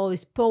they call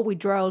this paw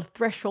withdrawal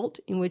threshold,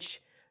 in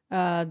which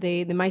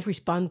the mice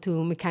respond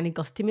to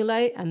mechanical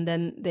stimuli, and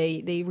then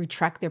they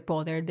retract their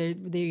paw.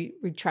 They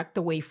retract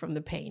away from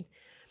the pain.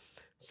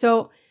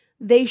 So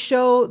they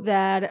show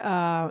that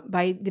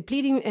by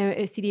depleting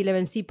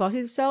CD11C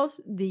positive cells,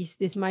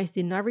 these mice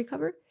did not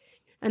recover.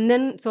 And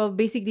then, so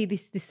basically, the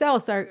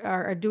cells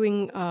are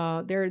doing,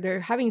 they're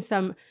having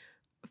some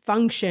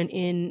function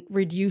in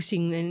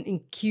reducing and in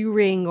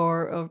curing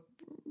or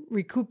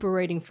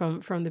recuperating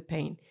from the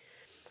pain.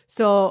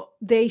 So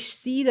they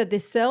see that the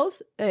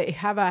cells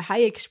have a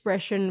high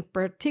expression,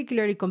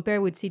 particularly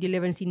compared with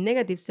CD11C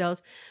negative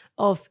cells,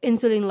 of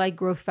insulin-like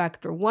growth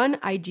factor 1,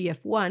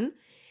 IGF-1,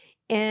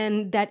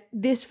 and that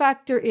this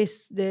factor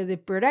is the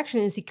production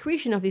and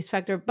secretion of this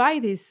factor by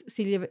these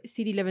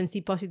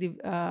CD11C positive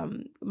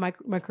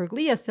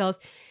microglia cells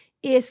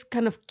is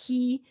kind of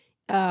key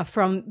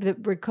from the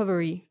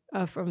recovery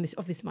of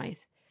these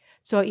mice.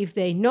 So if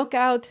they knock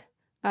out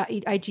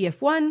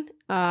IGF-1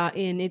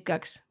 in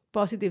ITGAX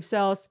positive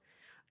cells,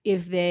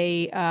 if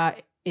they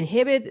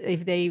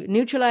if they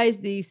neutralize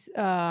these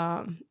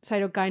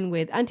cytokine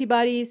with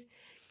antibodies,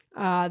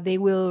 they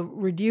will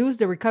reduce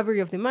the recovery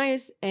of the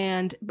mice,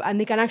 and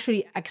they can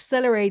actually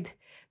accelerate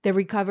the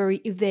recovery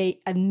if they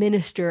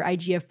administer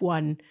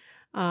IGF-1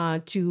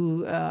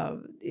 to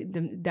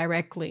them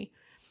directly.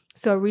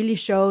 So it really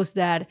shows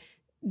that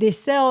the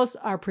cells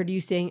are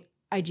producing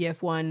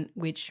IGF-1,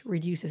 which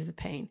reduces the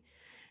pain.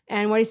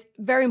 And what is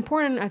very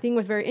important, I think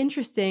what's very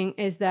interesting,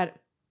 is that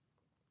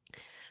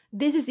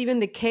this is even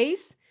the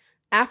case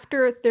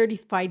after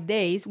 35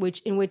 days,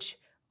 in which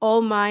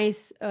all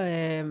mice,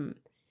 kind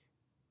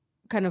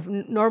of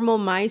normal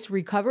mice,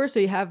 recover. So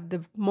you have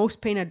the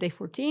most pain at day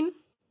 14,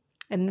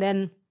 and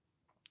then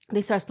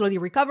they start slowly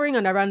recovering,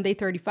 and around day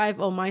 35,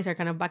 all mice are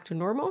kind of back to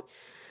normal.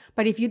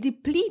 But if you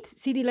deplete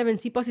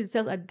CD11C positive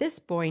cells at this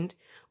point,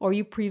 or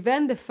you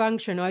prevent the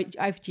function of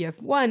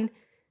IGF-1,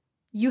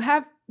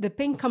 the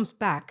pain comes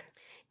back.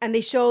 And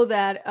they show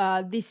that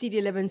this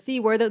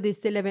CD11C, where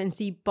these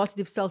CD11C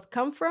positive cells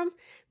come from,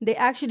 they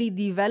actually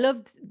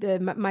developed, the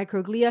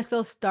microglia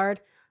cells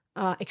start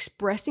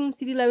expressing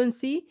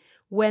CD11C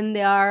when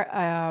they are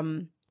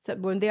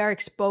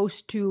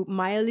exposed to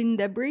myelin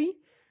debris.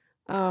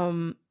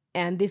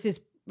 And this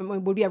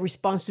would be a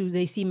response to,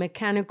 they see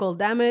mechanical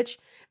damage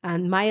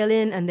and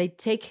myelin, and they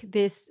take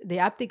the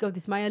uptake of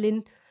this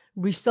myelin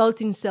results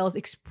in cells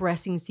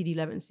expressing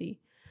CD11C.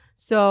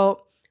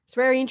 So it's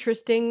very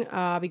interesting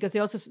because they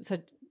also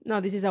said, no,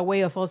 this is a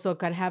way of also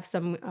can have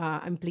some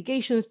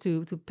implications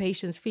to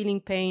patients feeling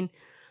pain.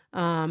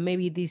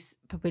 Maybe this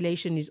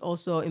population is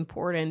also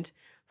important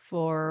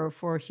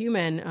for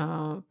human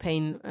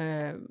pain,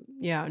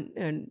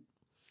 and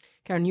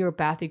kind of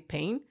neuropathic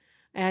pain.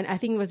 And I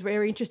think it was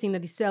very interesting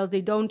that these cells,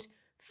 they don't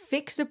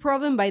fix the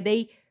problem, but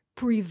they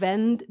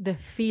prevent the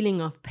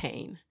feeling of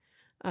pain,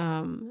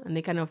 and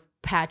they kind of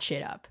patch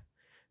it up.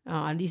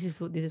 And this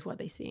is what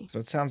they see. So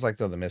it sounds like,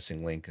 though, the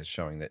missing link is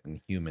showing that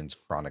in humans,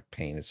 chronic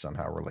pain is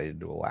somehow related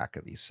to a lack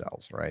of these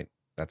cells, right?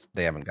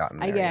 They haven't gotten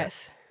there I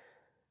guess.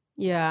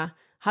 Yet. Yeah.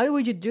 How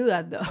would you do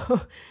that,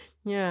 though?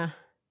 Yeah.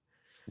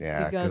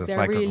 Yeah, because it's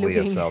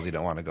microglia cells. You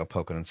don't want to go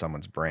poking in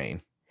someone's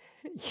brain.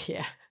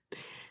 Yeah.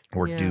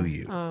 Or do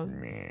you? I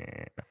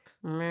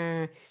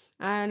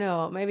don't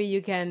know. Maybe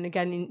you can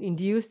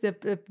induce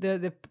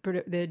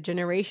the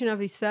generation of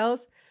these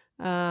cells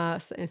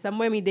in some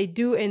way. I mean, they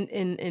do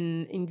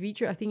in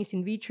vitro. I think it's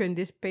in vitro in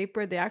this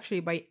paper. They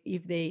actually,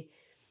 if they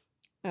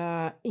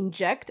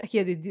inject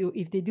here,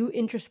 if they do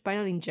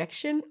intraspinal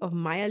injection of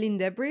myelin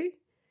debris,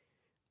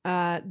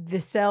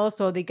 the cells.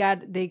 So they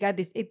got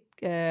this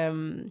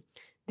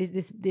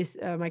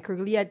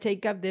microglia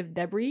take up the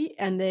debris,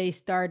 and they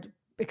start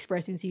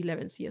expressing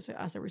C11C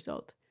as a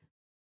result.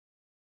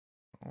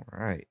 All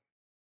right.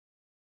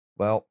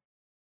 Well,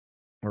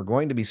 we're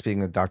going to be speaking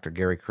with Dr.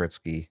 Gary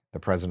Koretzky, the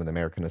president of the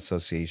American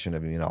Association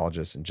of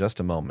Immunologists, in just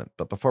a moment.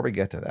 But before we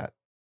get to that,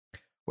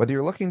 whether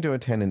you're looking to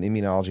attend an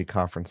immunology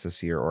conference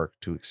this year or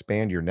to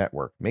expand your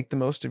network, make the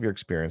most of your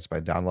experience by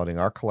downloading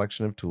our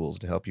collection of tools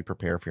to help you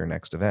prepare for your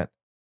next event.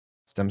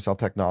 Stem Cell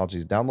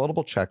Technologies'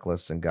 downloadable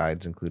checklists and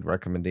guides include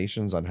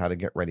recommendations on how to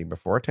get ready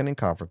before attending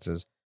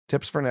conferences,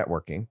 tips for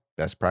networking,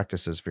 best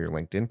practices for your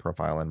LinkedIn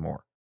profile, and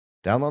more.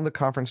 Download the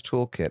conference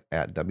toolkit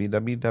at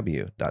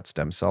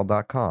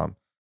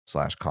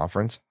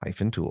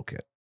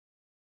www.stemcell.com/conference-toolkit.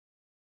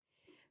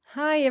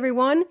 Hi,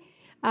 everyone.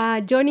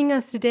 Joining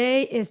us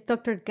today is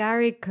Dr.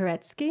 Gary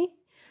Koretzky.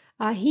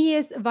 He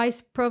is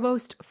Vice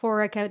Provost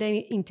for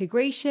Academic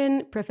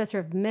Integration, Professor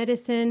of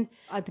Medicine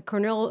at the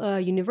Cornell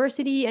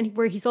University, and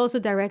where he's also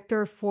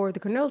Director for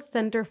the Cornell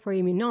Center for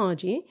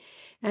Immunology.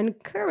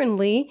 And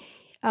currently,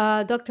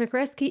 Dr.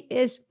 Koretzky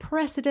is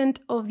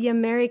President of the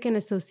American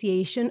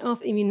Association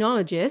of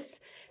Immunologists.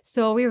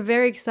 So we're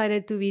very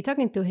excited to be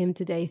talking to him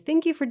today.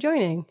 Thank you for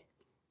joining.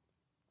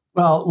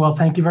 Well,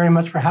 thank you very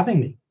much for having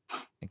me.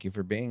 Thank you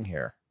for being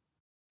here.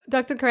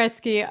 Dr.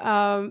 Koretzky,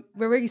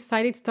 we're very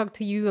excited to talk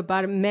to you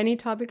about many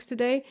topics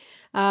today.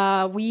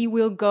 We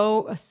will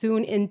go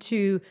soon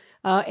into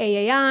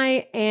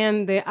AAI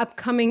and the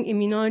upcoming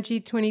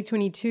Immunology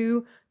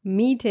 2022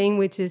 meeting,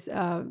 which is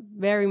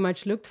very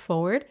much looked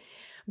forward.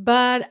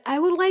 But I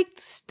would like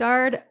to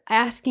start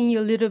asking you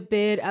a little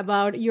bit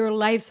about your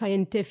life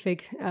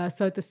scientific,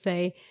 so to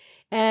say,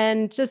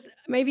 and just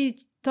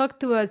maybe talk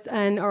to us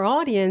and our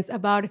audience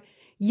about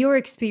your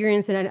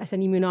experience as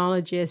an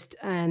immunologist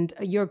and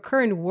your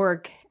current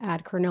work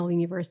at Cornell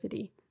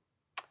University.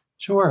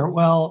 Sure.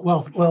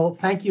 Well,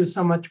 thank you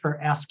so much for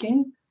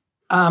asking.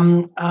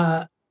 When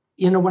I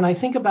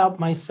think about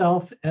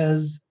myself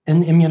as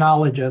an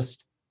immunologist,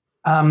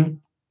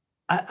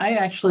 I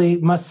actually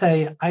must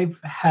say I've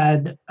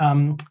had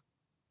the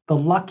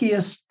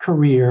luckiest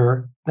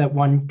career that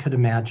one could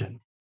imagine.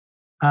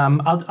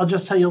 I'll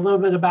just tell you a little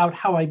bit about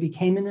how I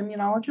became an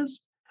immunologist.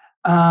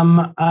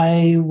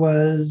 I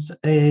was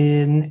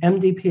an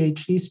MD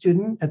PhD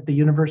student at the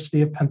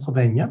University of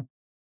Pennsylvania.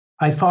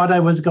 I thought I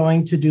was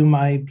going to do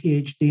my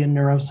PhD in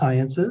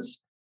neurosciences,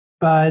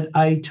 but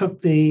I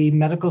took the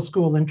medical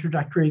school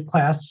introductory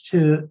class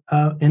in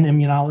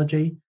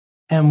immunology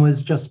and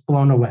was just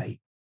blown away.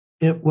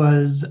 It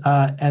was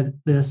at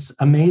this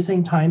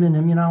amazing time in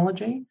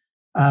immunology.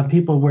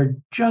 People were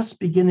just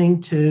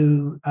beginning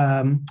to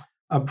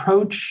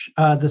approach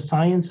the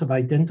science of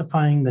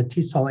identifying the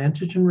T cell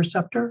antigen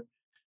receptor.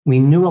 We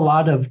knew a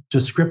lot of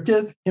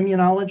descriptive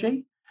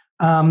immunology,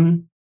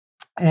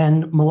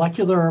 and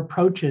molecular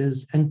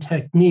approaches and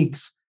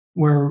techniques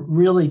were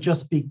really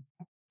just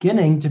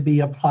beginning to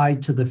be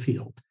applied to the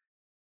field.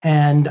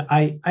 And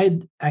I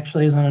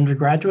actually, as an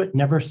undergraduate,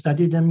 never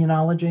studied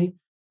immunology.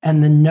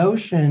 And the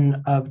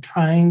notion of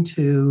trying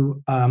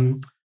to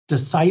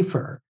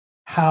decipher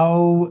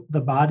how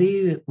the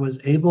body was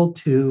able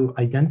to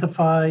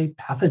identify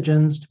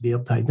pathogens, to be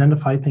able to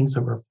identify things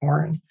that were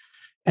foreign,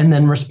 and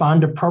then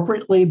respond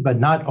appropriately, but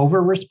not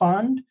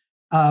over-respond,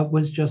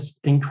 was just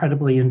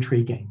incredibly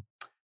intriguing.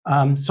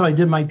 So I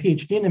did my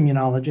PhD in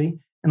immunology.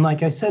 And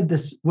like I said,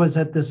 this was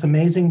at this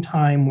amazing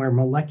time where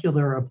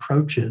molecular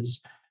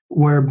approaches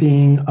were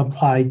being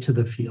applied to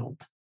the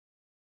field.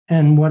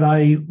 And what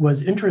I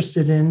was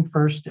interested in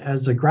first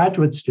as a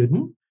graduate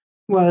student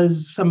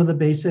was some of the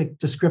basic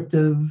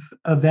descriptive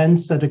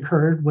events that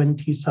occurred when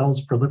T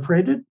cells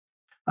proliferated.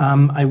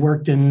 I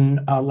worked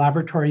in a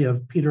laboratory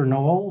of Peter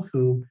Noel,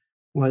 who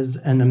was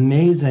an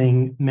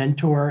amazing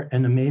mentor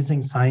and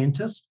amazing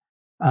scientist,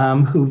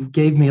 who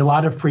gave me a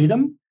lot of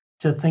freedom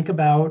to think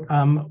about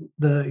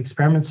the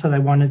experiments that I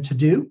wanted to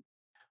do.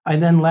 I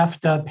then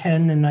left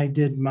Penn and I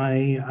did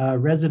my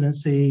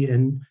residency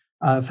and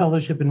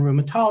fellowship in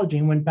rheumatology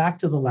and went back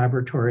to the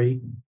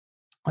laboratory,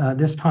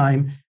 this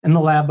time in the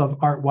lab of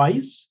Art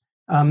Weiss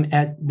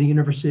at the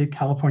University of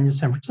California,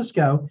 San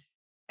Francisco.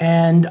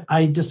 And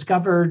I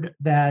discovered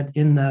that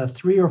in the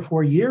 3 or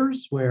 4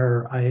 years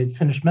where I had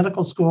finished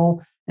medical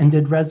school and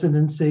did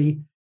residency,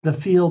 the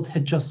field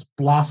had just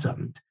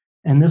blossomed.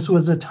 And this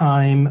was a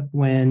time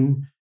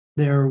when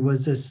there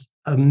was this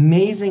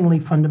amazingly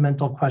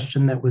fundamental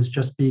question that was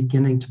just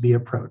beginning to be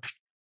approached.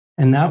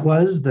 And that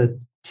was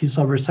that T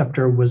cell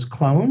receptor was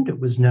cloned, it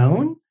was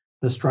known,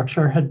 the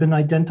structure had been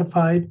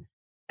identified.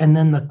 And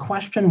then the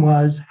question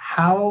was,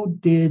 how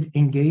did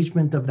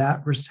engagement of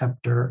that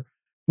receptor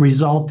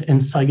result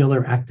in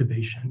cellular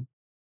activation?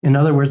 In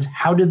other words,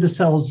 how did the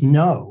cells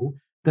know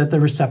that the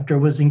receptor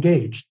was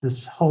engaged?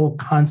 This whole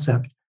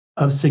concept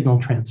of signal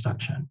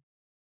transduction.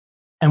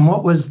 And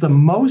what was the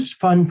most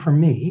fun for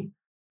me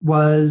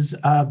was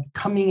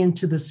coming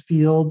into this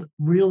field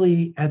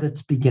really at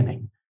its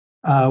beginning,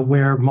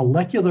 where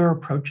molecular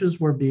approaches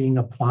were being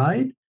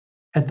applied.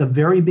 At the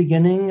very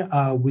beginning,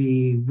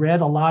 we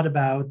read a lot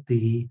about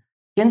the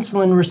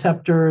insulin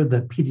receptor,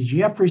 the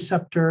PDGF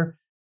receptor,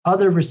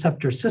 other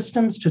receptor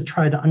systems to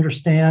try to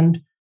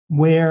understand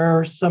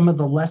where some of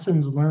the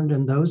lessons learned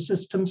in those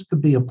systems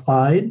could be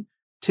applied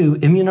to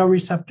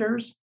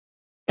immunoreceptors.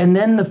 And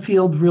then the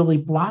field really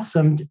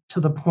blossomed to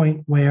the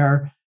point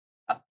where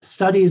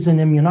studies in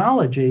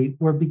immunology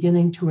were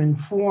beginning to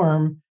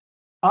inform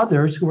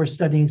others who were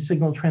studying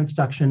signal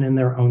transduction in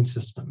their own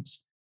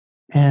systems.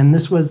 And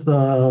this was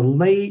the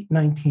late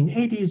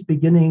 1980s,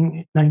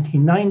 beginning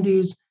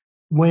 1990s,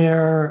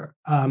 where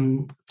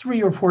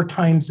 3 or 4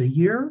 times a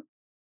year,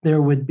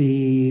 there would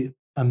be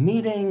a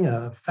meeting,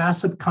 a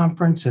FACIP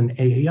conference, an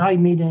AAI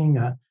meeting,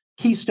 a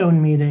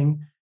Keystone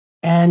meeting.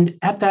 And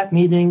at that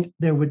meeting,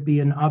 there would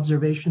be an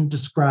observation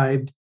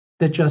described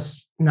that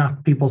just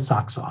knocked people's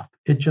socks off.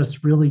 It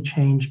just really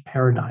changed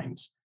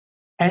paradigms.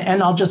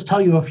 And I'll just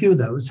tell you a few of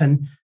those.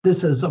 And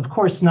this is, of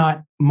course,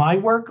 not my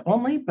work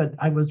only, but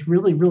I was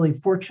really, really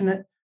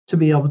fortunate to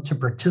be able to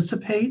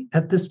participate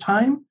at this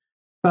time.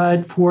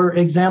 But for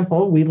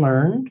example, we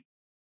learned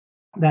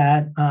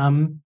that,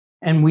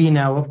 and we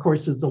now, of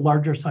course, as the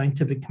larger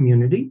scientific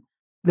community,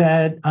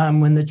 that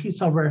when the T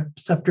cell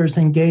receptors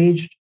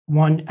engaged,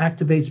 one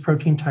activates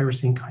protein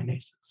tyrosine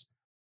kinases.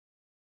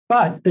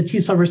 But the T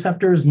cell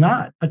receptor is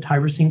not a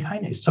tyrosine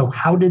kinase. So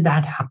how did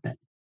that happen?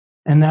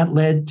 And that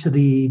led to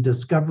the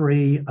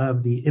discovery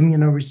of the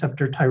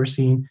immunoreceptor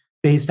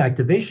tyrosine-based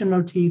activation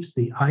motifs,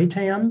 the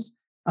ITAMs,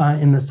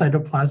 in the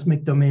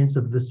cytoplasmic domains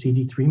of the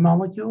CD3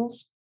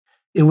 molecules.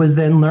 It was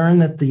then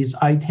learned that these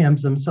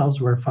ITAMs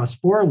themselves were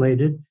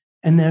phosphorylated,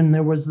 and then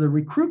there was the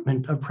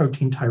recruitment of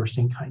protein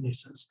tyrosine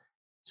kinases.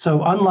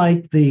 So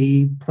unlike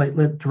the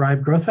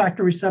platelet-derived growth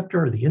factor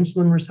receptor or the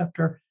insulin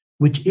receptor,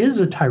 which is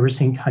a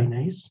tyrosine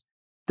kinase,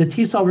 the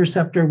T cell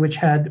receptor, which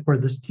had, or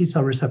the T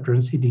cell receptor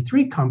and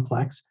CD3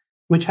 complex,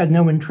 which had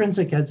no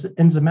intrinsic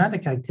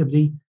enzymatic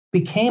activity,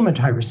 became a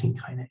tyrosine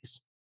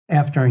kinase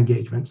after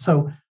engagement.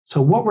 So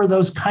what were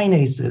those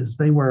kinases?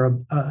 They were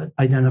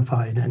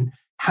identified, and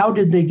how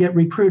did they get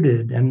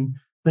recruited? And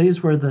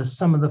these were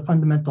some of the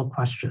fundamental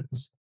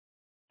questions.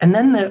 And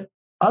then the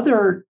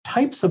other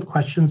types of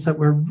questions that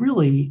were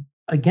really,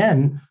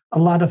 again, a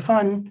lot of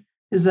fun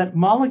is that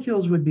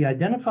molecules would be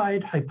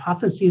identified,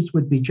 hypotheses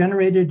would be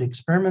generated,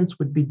 experiments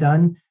would be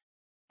done,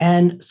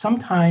 and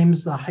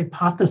sometimes the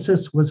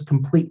hypothesis was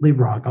completely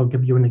wrong. I'll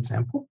give you an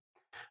example.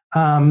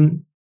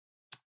 Early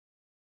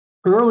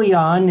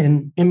on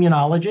in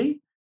immunology,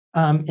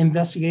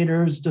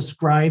 investigators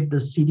described the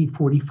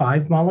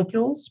CD45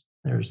 molecules.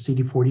 There's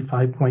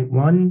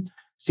CD45.1,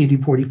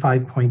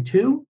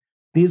 CD45.2.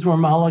 These were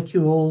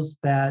molecules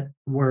that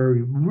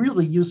were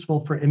really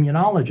useful for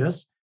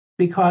immunologists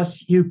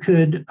because you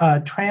could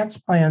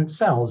transplant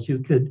cells. You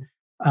could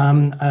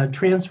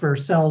transfer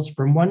cells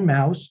from one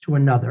mouse to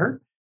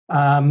another,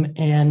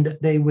 and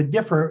they would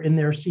differ in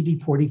their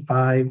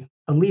CD45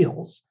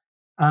 alleles.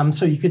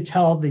 So you could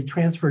tell the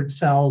transferred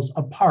cells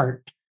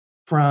apart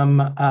from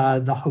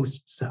the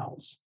host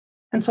cells.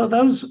 And so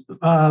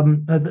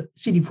the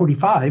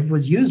CD45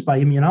 was used by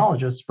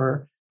immunologists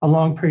for a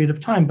long period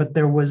of time, but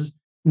there was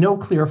no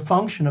clear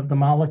function of the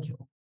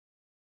molecule.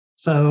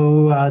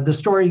 So the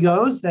story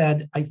goes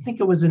that I think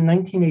it was in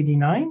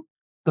 1989,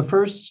 the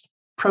first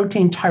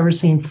protein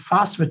tyrosine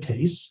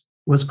phosphatase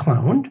was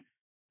cloned.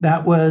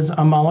 That was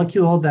a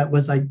molecule that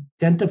was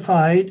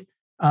identified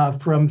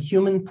from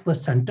human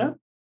placenta.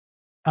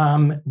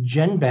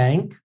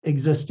 GenBank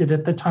existed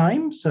at the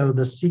time, so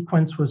the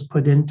sequence was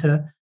put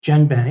into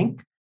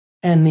GenBank,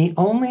 and the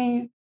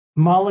only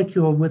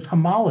molecule with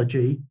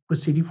homology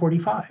was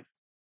CD45.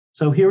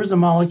 So here was a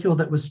molecule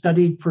that was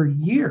studied for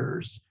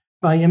years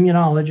by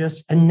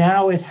immunologists, and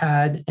now it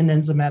had an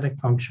enzymatic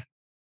function.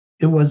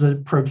 It was a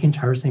protein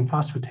tyrosine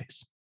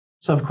phosphatase.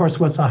 So of course,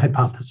 what's the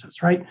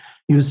hypothesis, right?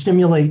 You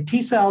stimulate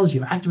T cells,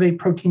 you activate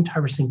protein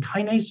tyrosine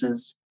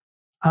kinases.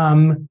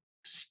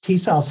 T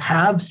cells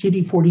have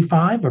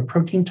CD45, or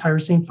protein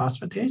tyrosine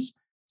phosphatase.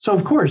 So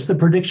of course, the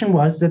prediction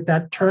was that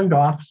that turned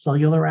off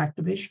cellular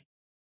activation.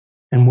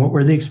 And what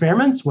were the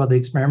experiments? Well, the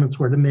experiments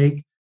were to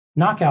make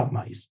knockout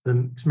mice.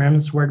 The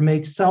experiments were to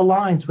make cell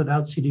lines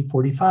without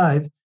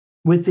CD45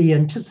 with the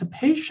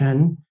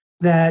anticipation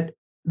that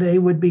they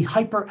would be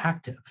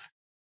hyperactive.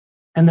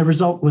 And the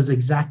result was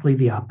exactly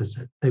the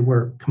opposite. They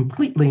were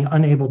completely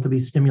unable to be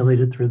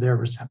stimulated through their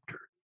receptor.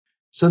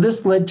 So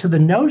this led to the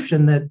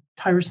notion that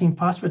tyrosine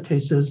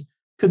phosphatases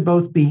could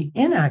both be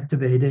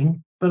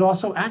inactivating, but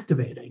also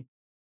activating.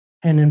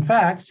 And in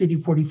fact,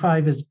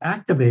 CD45 is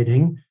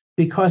activating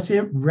because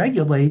it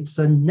regulates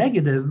a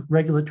negative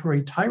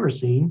regulatory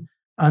tyrosine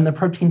on the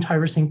protein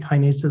tyrosine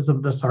kinases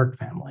of the Src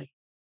family.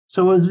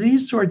 So it was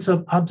these sorts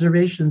of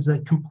observations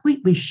that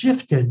completely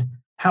shifted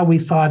how we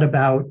thought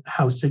about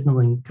how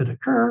signaling could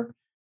occur.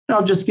 And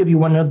I'll just give you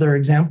one other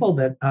example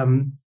that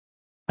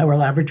our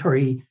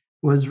laboratory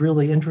was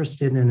really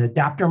interested in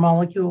adapter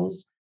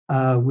molecules.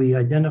 We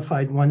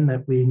identified one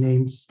that we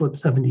named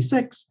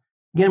SLP76.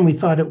 Again, we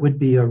thought it would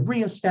be a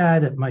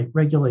rheostat. It might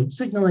regulate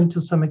signaling to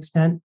some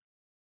extent.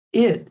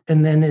 It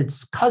and then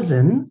its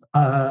cousin,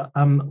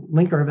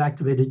 linker of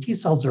activated T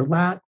cells, or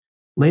LAT,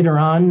 later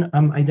on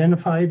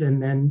identified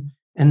and then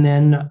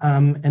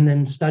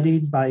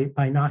studied by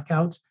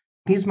knockouts.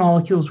 These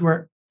molecules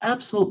were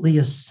absolutely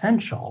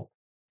essential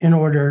in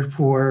order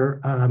for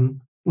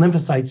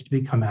lymphocytes to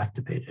become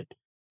activated.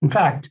 In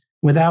fact,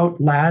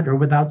 without LAT or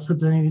without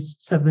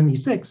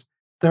SLP76,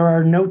 there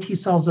are no T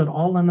cells at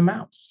all in the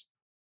mouse.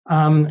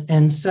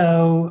 And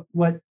so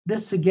what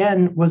this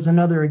again was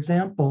another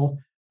example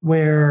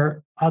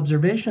where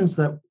observations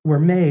that were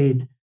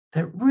made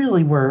that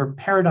really were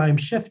paradigm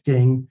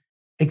shifting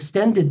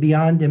extended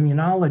beyond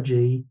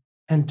immunology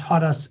and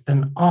taught us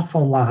an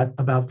awful lot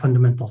about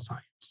fundamental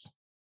science.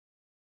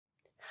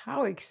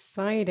 How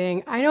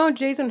exciting. I know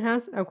Jason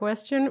has a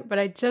question, but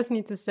I just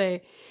need to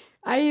say,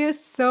 I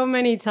used so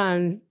many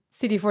times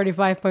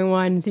CD45.1,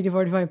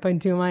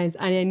 CD45.2 mice,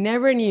 and I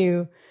never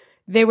knew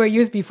they were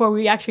used before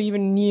we actually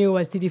even knew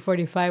what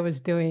CD45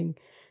 was doing.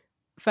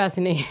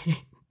 Fascinating.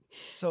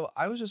 So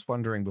I was just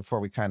wondering, before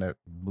we kind of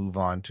move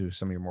on to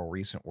some of your more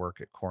recent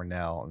work at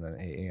Cornell and then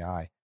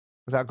AAI,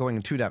 without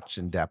going too much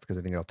in depth, because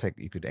I think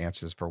you could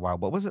answer this for a while,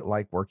 what was it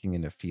like working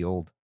in a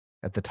field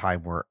at the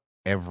time where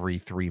every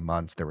 3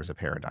 months there was a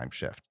paradigm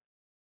shift?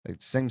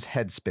 It seems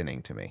head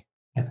spinning to me.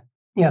 Yeah.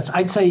 Yes,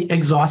 I'd say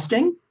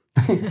exhausting.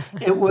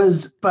 It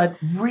was, but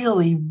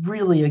really,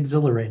 really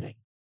exhilarating.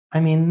 I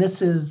mean,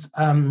 this is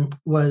and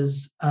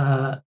this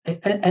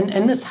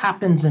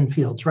happens in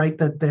fields, right?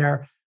 That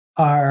there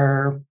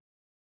are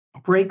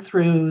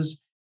breakthroughs,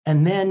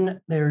 and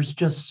then there's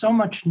just so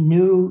much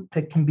new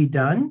that can be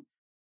done.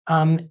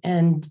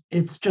 And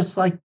it's just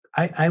like,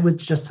 I would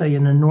just say,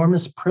 an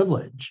enormous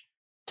privilege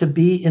to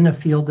be in a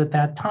field at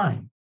that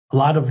time. A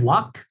lot of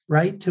luck,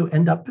 right, to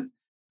end up,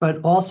 but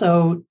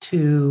also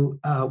to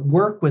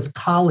work with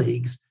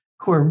colleagues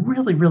who are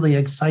really, really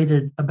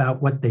excited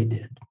about what they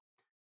did.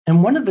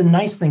 And one of the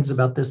nice things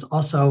about this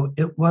also,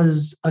 it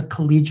was a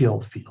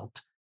collegial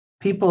field.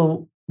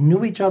 People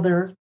knew each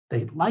other,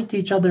 they liked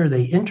each other,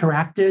 they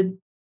interacted.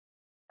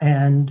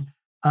 And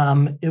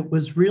it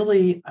was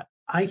really,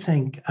 I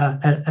think,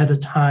 at a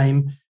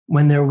time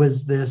when there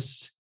was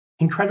this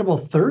incredible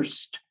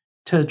thirst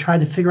to try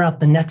to figure out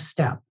the next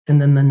step,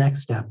 and then the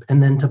next step,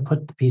 and then to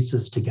put the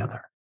pieces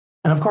together.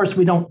 And of course,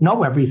 we don't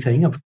know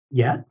everything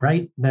yet,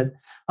 right? That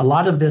a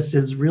lot of this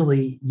is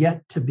really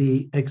yet to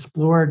be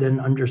explored and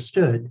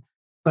understood.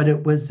 But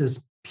it was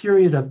this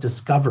period of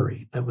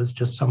discovery that was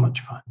just so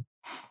much fun.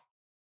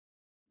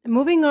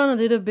 Moving on a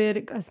little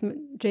bit, as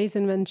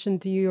Jason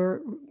mentioned, to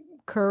your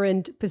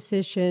current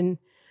position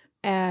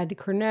at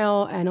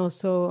Cornell and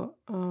also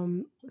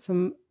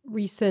some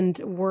recent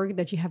work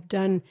that you have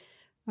done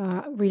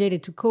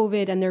related to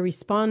COVID and the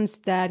response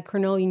that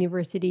Cornell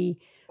University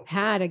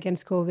had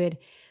against COVID.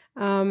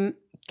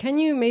 Can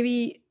you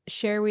maybe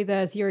share with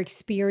us your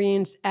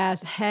experience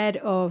as head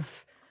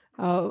of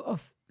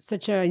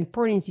such an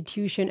important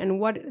institution and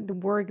what the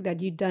work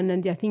that you've done?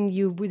 And I think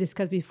we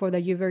discussed before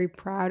that you're very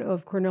proud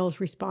of Cornell's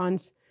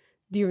response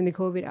during the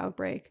COVID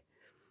outbreak.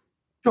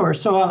 Sure.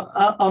 So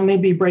I'll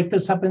maybe break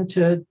this up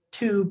into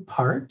two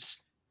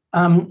parts.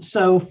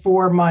 So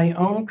for my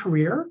own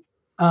career,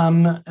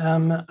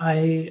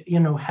 I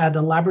had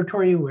a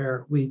laboratory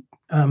where we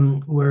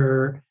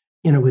were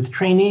with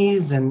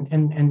trainees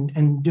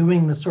and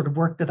doing the sort of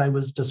work that I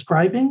was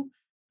describing.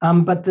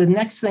 But the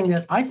next thing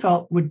that I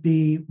felt would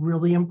be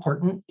really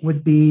important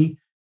would be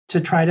to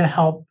try to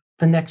help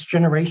the next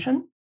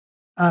generation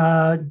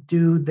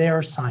do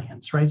their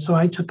science, right? So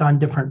I took on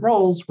different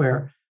roles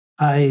where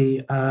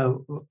I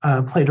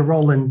played a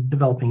role in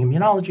developing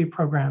immunology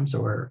programs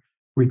or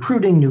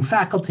recruiting new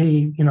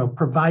faculty,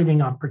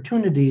 providing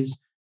opportunities,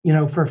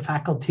 for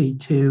faculty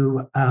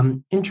to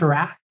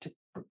interact,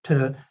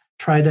 to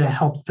try to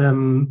help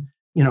them,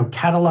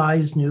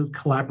 catalyze new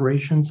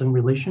collaborations and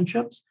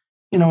relationships,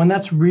 and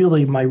that's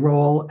really my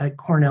role at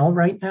Cornell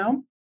right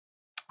now.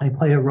 I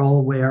play a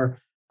role where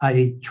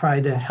I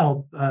try to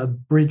help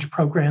bridge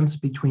programs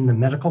between the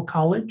medical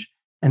college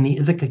and the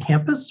Ithaca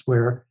campus,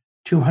 where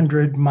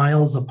 200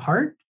 miles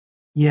apart,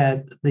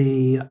 yet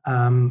the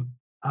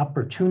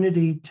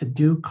opportunity to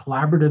do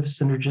collaborative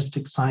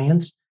synergistic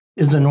science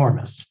is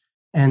enormous.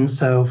 And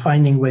so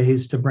finding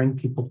ways to bring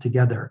people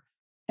together.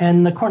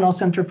 And the Cornell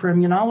Center for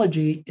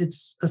Immunology,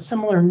 it's a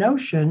similar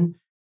notion.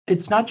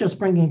 It's not just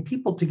bringing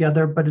people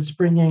together, but it's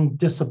bringing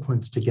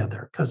disciplines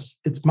together, because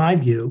it's my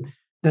view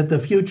that the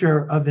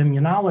future of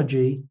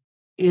immunology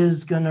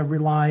is going to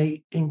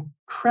rely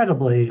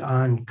incredibly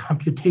on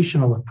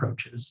computational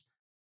approaches,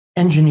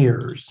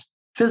 engineers,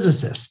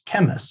 physicists,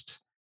 chemists,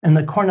 and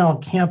the Cornell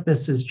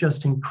campus is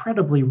just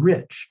incredibly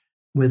rich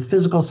with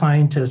physical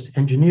scientists,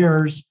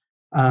 engineers,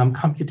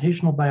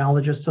 computational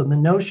biologists. So the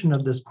notion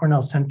of this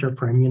Cornell Center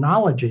for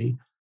Immunology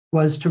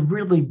was to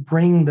really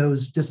bring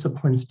those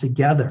disciplines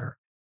together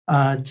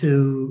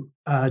to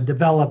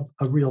develop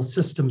a real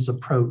systems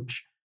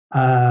approach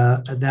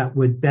that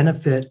would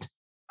benefit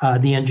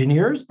the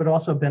engineers, but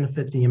also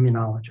benefit the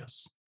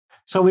immunologists.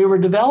 So we were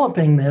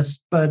developing this,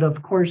 but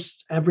of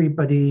course,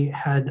 everybody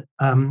had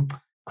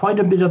quite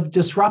a bit of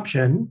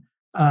disruption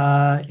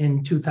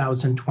in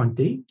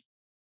 2020.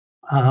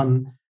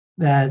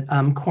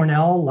 That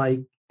Cornell,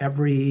 like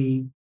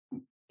every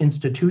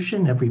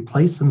institution, every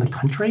place in the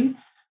country,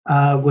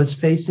 was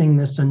facing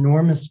this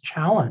enormous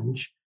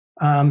challenge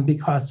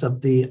because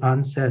of the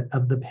onset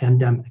of the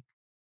pandemic.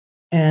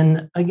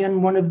 And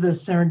again, one of the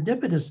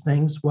serendipitous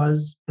things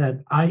was that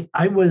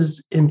I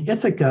was in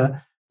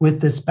Ithaca with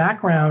this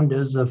background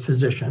as a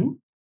physician,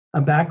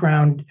 a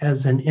background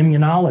as an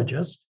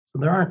immunologist. So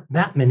there aren't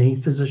that many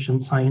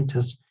physicians,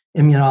 scientists,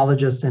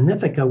 immunologists in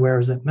Ithaca,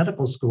 whereas at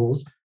medical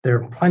schools,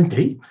 there are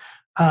plenty.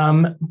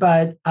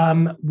 But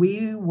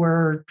we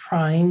were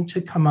trying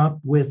to come up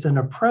with an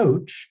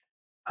approach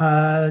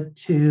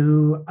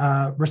to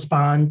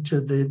respond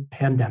to the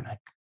pandemic.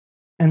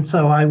 And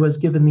so I was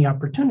given the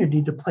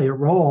opportunity to play a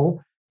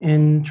role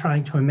in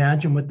trying to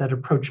imagine what that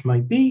approach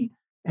might be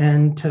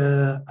and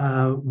to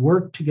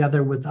work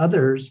together with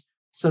others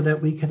so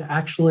that we could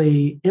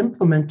actually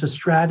implement a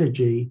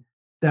strategy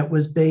that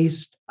was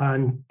based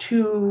on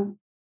two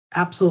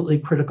absolutely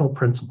critical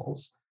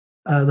principles.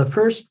 The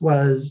first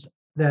was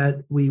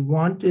that we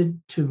wanted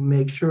to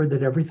make sure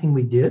that everything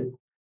we did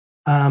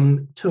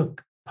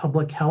took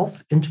public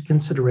health into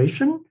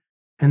consideration,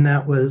 and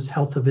that was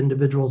health of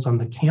individuals on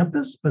the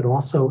campus, but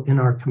also in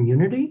our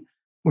community.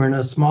 We're in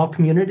a small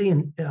community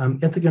in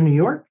Ithaca, New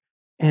York,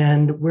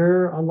 and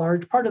we're a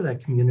large part of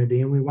that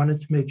community, and we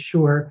wanted to make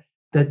sure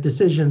that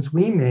decisions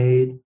we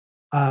made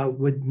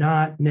would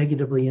not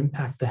negatively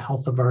impact the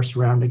health of our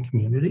surrounding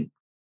community.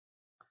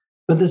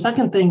 But the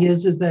second thing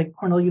is that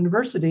Cornell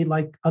University,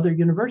 like other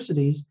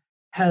universities,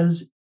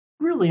 has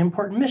really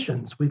important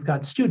missions. We've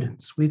got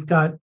students, we've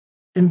got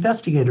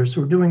investigators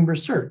who are doing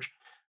research,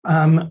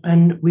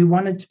 and we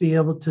wanted to be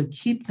able to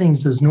keep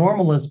things as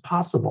normal as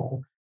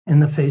possible in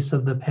the face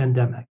of the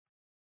pandemic.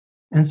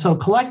 And so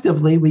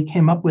collectively, we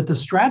came up with a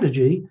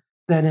strategy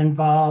that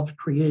involved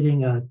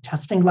creating a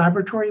testing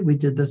laboratory. We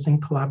did this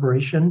in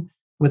collaboration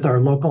with our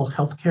local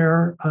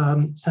healthcare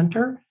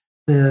center.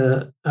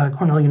 The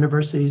Cornell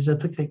University's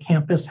Ithaca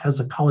campus has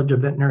a College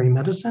of Veterinary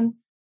Medicine,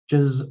 which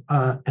is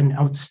an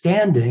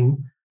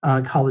outstanding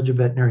College of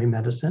Veterinary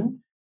Medicine.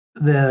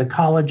 The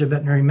College of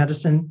Veterinary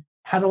Medicine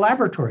had a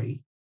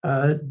laboratory,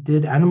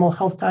 did animal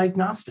health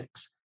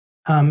diagnostics,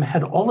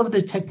 had all of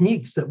the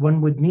techniques that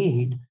one would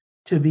need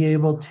to be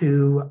able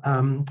to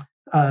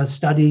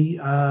study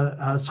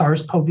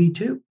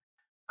SARS-CoV-2.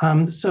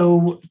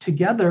 So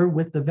together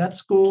with the vet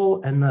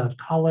school and the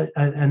college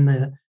and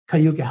the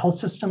Cayuga Health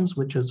Systems,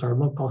 which is our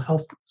local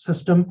health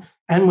system,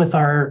 and with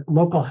our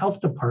local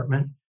health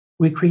department,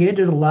 we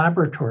created a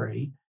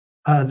laboratory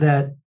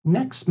that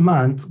next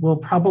month will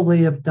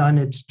probably have done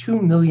its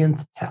 2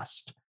 millionth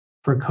test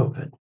for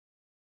COVID.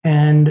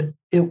 And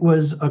it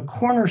was a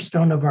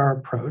cornerstone of our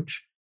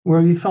approach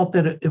where we felt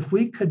that if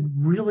we could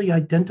really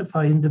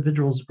identify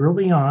individuals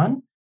early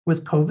on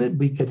with COVID,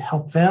 we could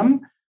help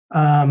them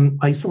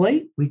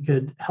isolate, we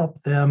could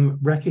help them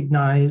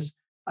recognize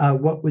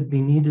what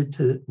needed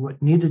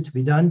to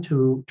be done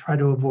to try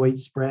to avoid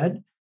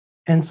spread.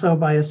 And so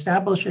by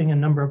establishing a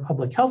number of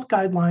public health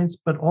guidelines,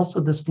 but also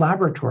this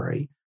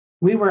laboratory,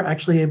 we were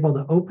actually able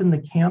to open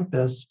the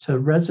campus to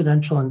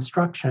residential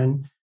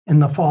instruction in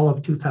the fall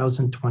of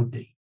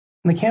 2020.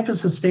 And the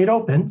campus has stayed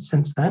open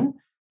since then.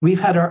 We've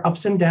had our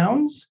ups and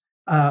downs.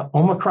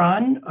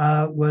 Omicron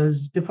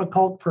was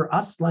difficult for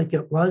us like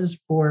it was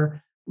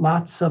for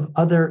lots of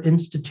other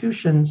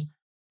institutions,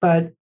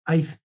 but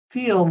I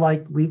feel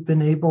like we've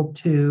been able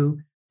to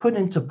put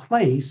into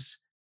place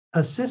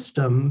a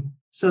system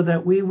so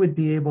that we would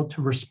be able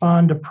to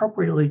respond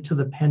appropriately to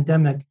the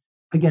pandemic,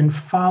 again,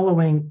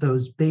 following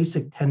those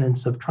basic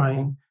tenets of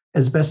trying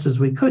as best as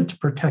we could to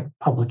protect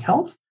public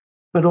health,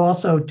 but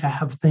also to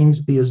have things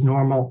be as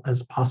normal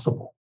as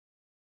possible.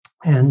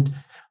 And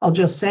I'll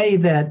just say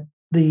that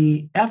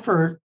the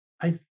effort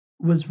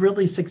was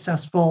really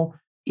successful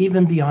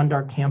even beyond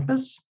our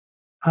campus.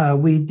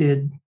 We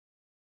did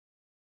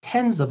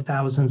tens of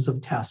thousands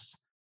of tests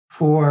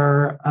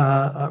for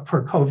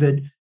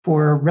COVID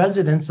for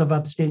residents of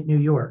upstate New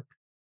York.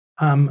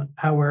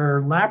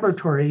 Our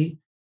laboratory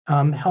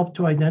helped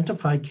to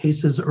identify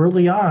cases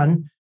early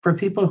on for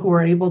people who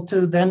are able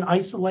to then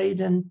isolate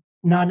and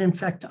not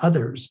infect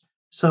others.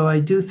 So I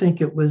do think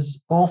it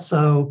was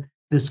also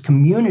this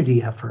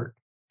community effort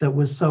that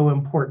was so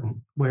important,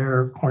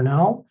 where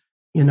Cornell,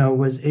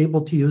 was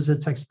able to use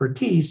its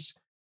expertise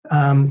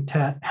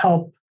to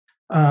help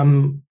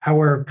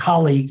our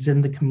colleagues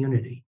in the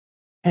community.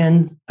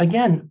 And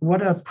again,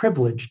 what a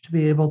privilege to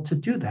be able to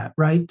do that,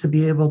 right? To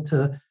be able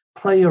to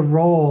play a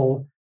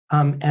role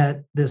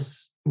at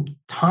this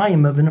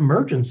time of an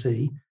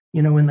emergency,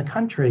 in the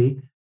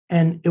country.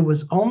 And it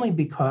was only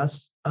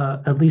because,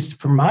 at least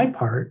for my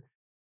part,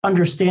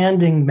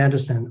 understanding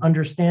medicine,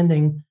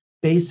 understanding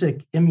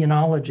basic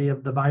immunology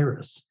of the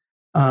virus,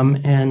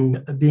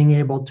 and being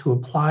able to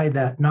apply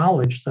that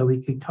knowledge so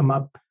we could come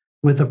up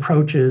with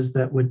approaches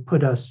that would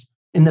put us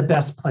in the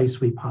best place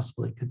we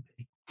possibly could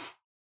be.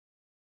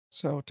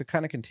 So to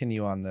kind of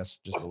continue on this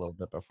just a little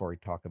bit before we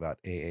talk about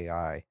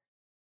AAI,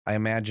 I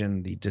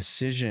imagine the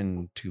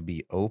decision to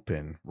be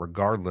open,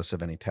 regardless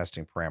of any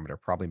testing parameter,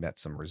 probably met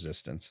some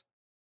resistance.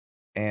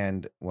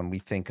 And when we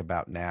think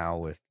about now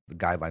with the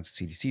guidelines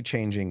of CDC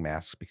changing,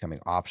 masks becoming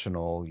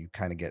optional, you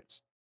kind of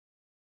get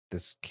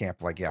this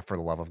camp like, yeah, for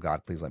the love of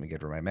God, please let me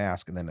get rid of my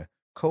mask. And then a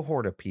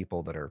cohort of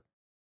people that are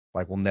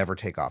like, will never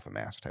take off a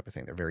mask type of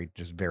thing. They're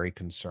very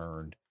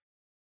concerned.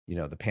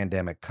 The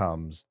pandemic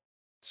comes,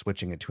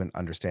 switching it to an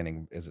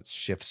understanding as it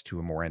shifts to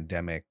a more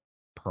endemic,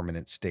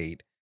 permanent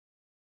state.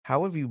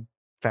 How have you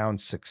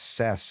found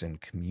success in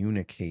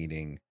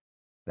communicating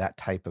that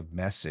type of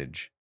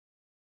message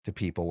to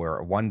people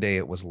where one day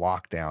it was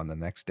lockdown, the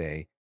next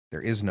day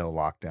there is no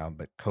lockdown,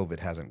 but COVID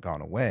hasn't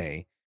gone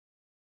away?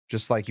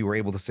 Just like you were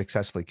able to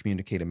successfully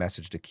communicate a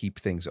message to keep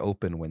things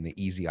open when the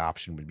easy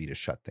option would be to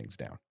shut things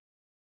down.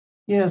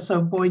 Yeah,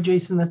 so boy,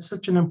 Jason, that's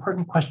such an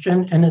important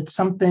question. And it's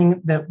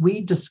something that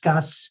we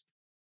discuss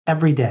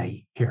every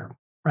day here,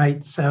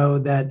 right?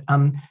 So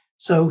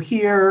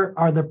here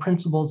are the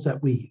principles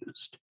that we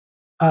used.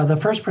 The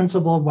first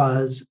principle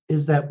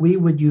is that we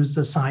would use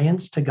the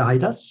science to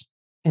guide us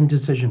in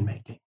decision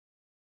making.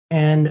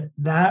 And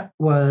that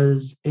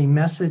was a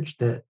message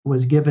that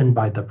was given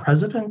by the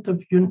president of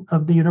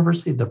the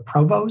university, the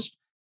provost.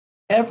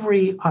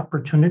 Every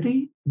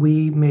opportunity,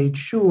 we made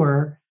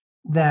sure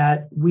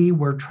that we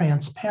were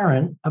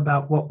transparent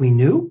about what we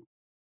knew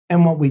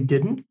and what we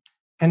didn't,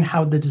 and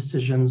how the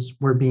decisions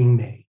were being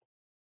made.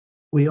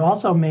 We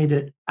also made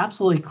it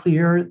absolutely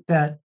clear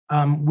that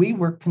we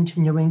were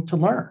continuing to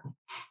learn.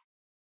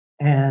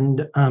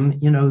 And,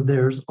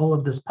 there's all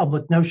of this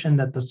public notion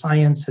that the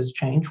science has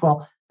changed.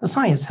 Well, the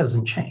science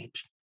hasn't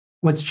changed.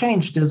 What's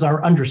changed is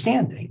our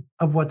understanding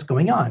of what's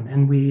going on,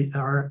 and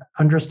our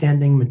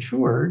understanding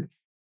matured.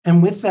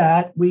 And with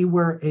that, we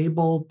were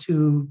able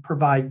to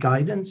provide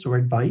guidance or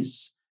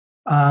advice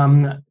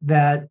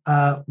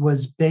that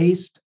was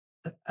based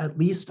at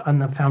least on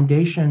the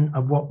foundation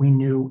of what we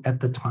knew at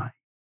the time.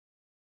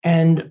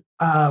 And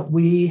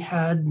we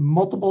had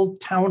multiple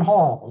town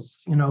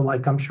halls,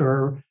 like I'm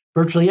sure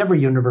virtually every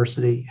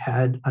university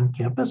had on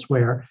campus,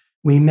 where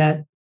we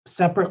met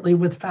separately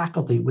with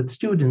faculty, with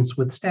students,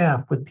 with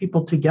staff, with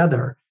people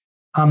together,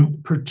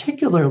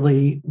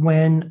 particularly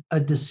when a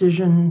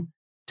decision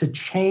to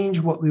change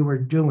what we were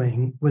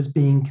doing was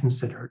being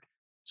considered,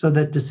 so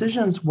that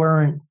decisions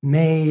weren't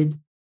made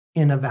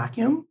in a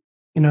vacuum,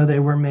 They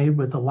were made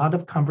with a lot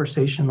of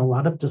conversation, a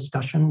lot of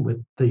discussion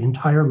with the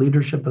entire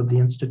leadership of the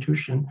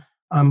institution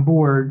on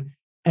board,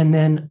 and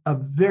then a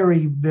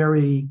very,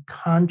 very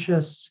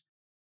conscious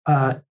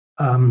uh,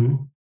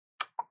 um,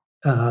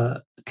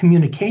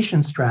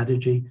 communication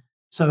strategy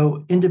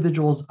so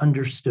individuals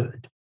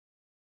understood.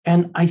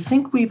 And I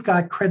think we've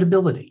got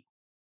credibility.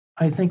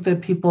 I think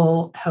that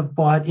people have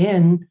bought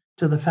in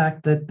to the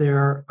fact that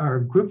there are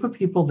a group of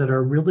people that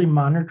are really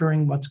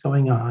monitoring what's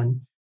going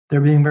on. They're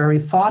being very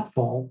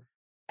thoughtful,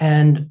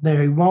 and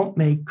they won't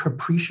make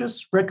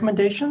capricious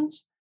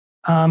recommendations,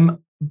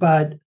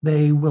 but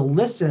they will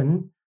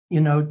listen,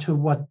 to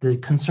what the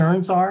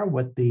concerns are,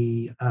 what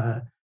the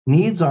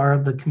needs are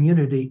of the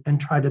community, and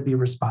try to be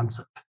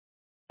responsive.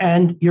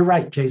 And you're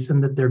right,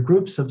 Jason, that there are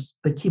groups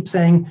that keep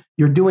saying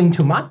you're doing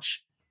too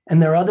much, and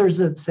there are others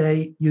that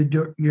say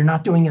you're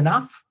not doing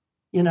enough,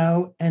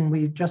 and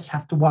we just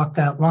have to walk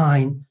that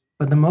line.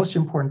 But the most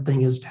important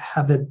thing is to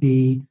have it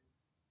be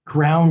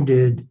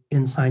grounded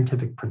in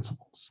scientific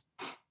principles.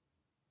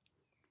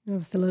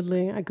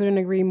 Absolutely. I couldn't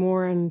agree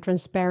more. And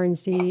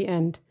transparency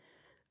and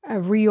a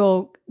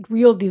real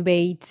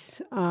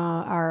debates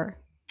are,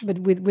 but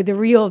with the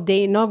real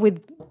data, not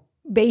with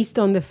based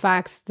on the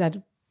facts that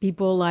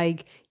people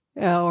like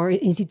or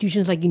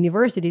institutions like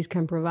universities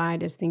can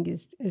provide. I think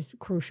is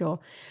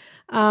crucial.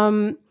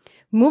 Um,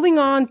 Moving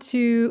on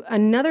to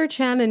another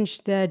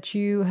challenge that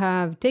you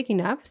have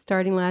taken up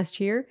starting last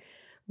year,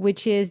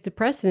 which is the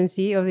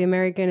presidency of the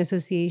American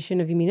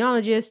Association of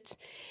Immunologists.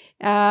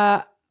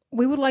 Uh,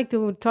 we would like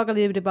to talk a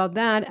little bit about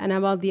that and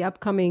about the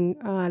upcoming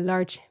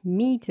large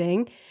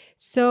meeting.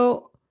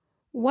 So,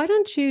 why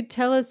don't you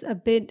tell us a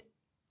bit,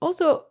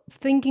 also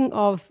thinking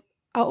of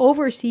an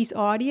overseas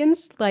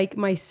audience like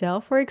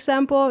myself, for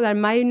example, that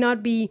might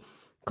not be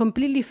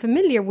completely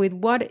familiar with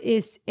what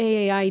is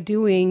AAI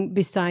doing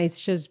besides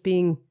just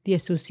being the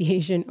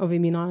Association of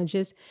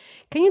Immunologists.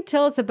 Can you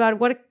tell us about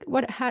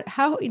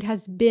how it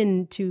has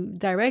been to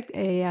direct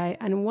AAI,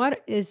 and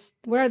what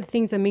are the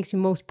things that makes you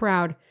most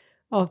proud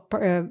of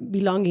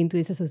belonging to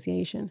this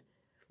association?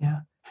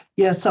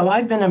 Yeah. So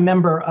I've been a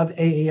member of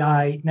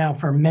AAI now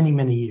for many,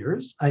 many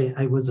years.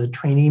 I was a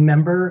trainee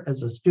member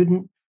as a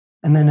student,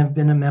 and then have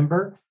been a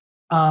member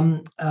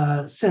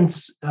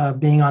since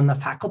being on the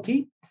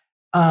faculty.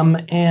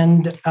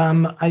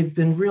 I've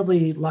been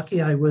really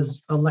lucky. I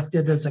was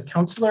elected as a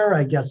counselor,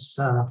 I guess,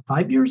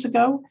 5 years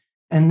ago,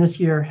 and this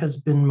year has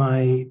been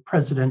my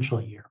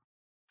presidential year.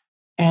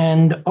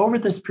 And over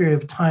this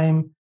period of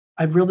time,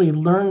 I've really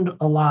learned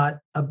a lot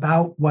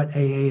about what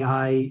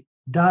AAI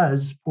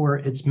does for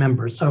its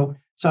members. So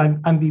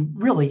I'm be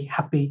really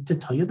happy to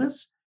tell you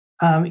this.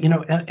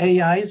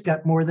 AAI's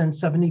got more than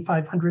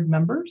 7,500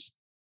 members.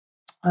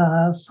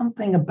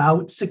 Something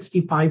about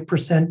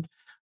 65%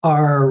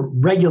 are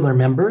regular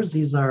members.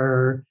 These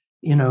are,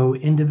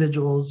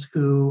 individuals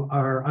who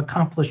are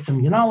accomplished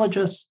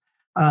immunologists.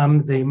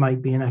 They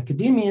might be in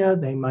academia,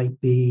 they might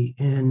be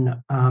in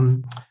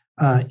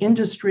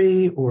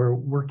industry or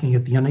working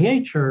at the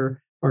NIH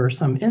or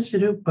some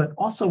institute, but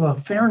also a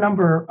fair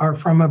number are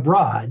from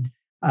abroad,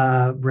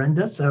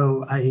 Brenda.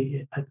 So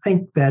I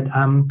think that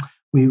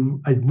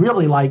I'd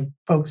really like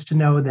folks to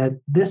know that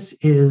this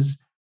is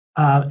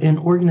an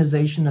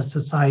organization, a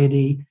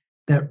society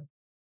that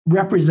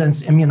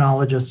represents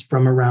immunologists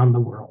from around the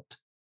world.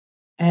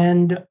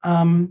 And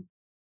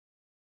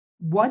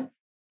what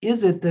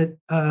is it that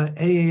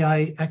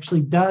AAI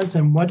actually does,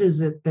 and what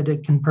is it that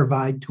it can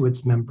provide to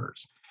its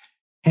members?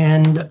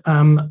 And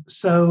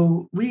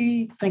so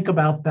we think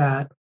about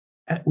that,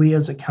 we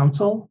as a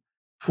council,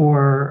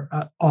 for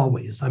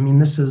always. I mean,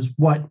 this is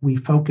what we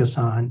focus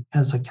on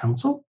as a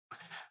council.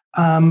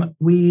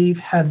 We've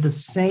had the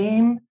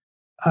same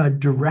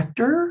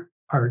director.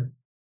 Our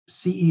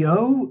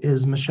CEO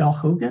is Michelle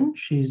Hogan.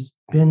 She's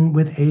been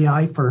with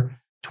AI for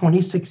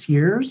 26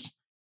 years,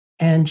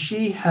 and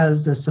she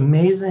has this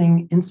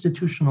amazing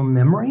institutional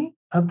memory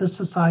of the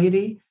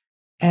society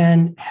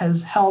and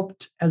has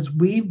helped as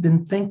we've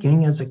been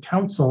thinking as a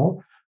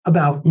council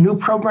about new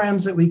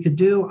programs that we could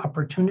do,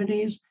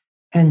 opportunities.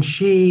 And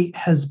she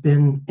has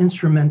been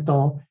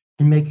instrumental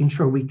in making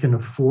sure we can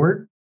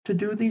afford to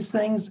do these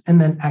things and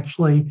then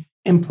actually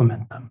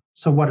implement them.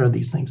 So what are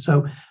these things?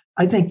 So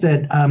I think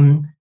that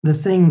the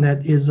thing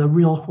that is a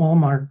real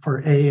hallmark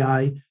for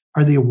AAI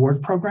are the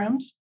award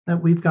programs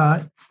that we've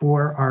got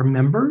for our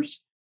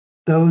members.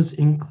 Those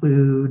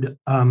include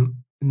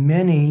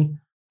many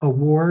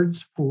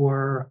awards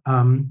for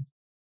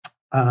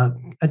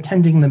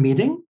attending the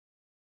meeting.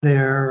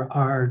 There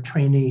are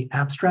trainee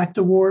abstract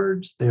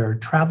awards, there are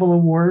travel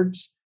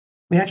awards.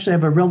 We actually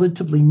have a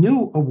relatively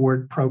new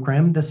award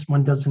program. This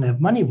one doesn't have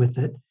money with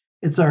it.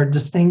 It's our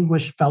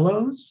Distinguished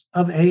Fellows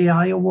of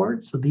AAI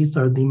Awards. So these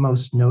are the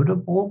most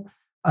notable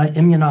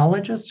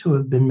immunologists who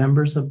have been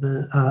members of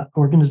the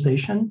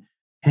organization.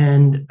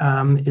 And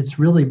it's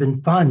really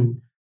been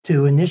fun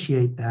to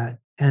initiate that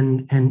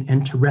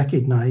and to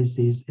recognize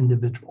these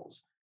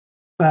individuals.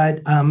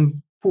 But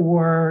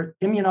for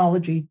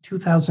Immunology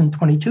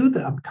 2022,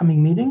 the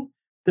upcoming meeting,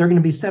 there are going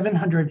to be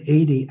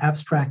 780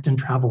 abstract and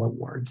travel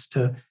awards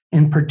to,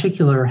 in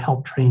particular,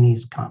 help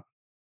trainees come.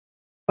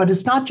 But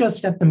it's not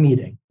just at the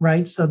meeting,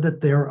 right? So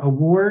that there are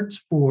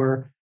awards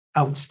for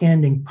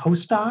outstanding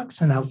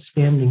postdocs and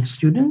outstanding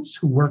students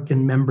who work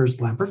in members'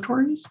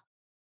 laboratories.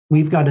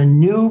 We've got a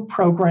new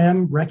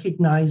program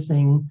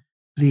recognizing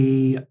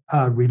the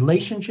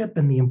relationship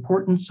and the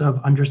importance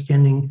of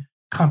understanding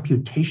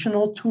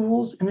computational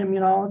tools in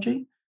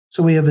immunology.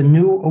 So we have a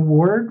new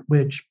award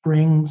which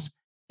brings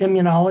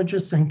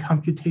immunologists and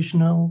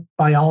computational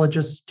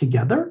biologists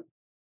together.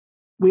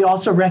 We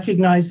also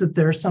recognize that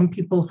there are some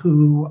people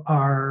who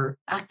are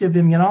active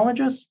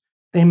immunologists.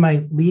 They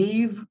might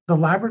leave the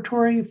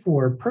laboratory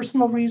for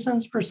personal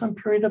reasons for some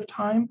period of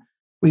time.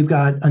 We've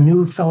got a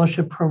new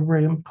fellowship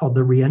program called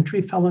the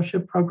Reentry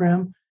Fellowship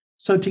Program.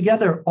 So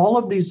together, all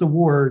of these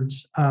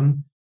awards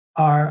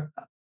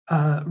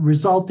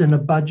result in a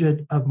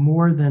budget of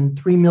more than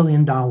 $3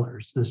 million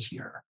this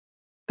year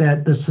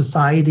that the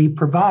Society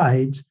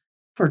provides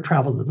for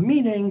travel to the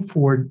meeting,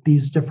 for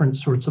these different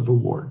sorts of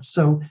awards.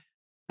 So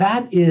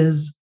that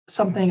is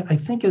something I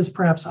think is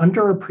perhaps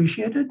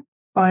underappreciated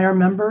by our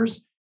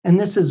members. And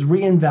this is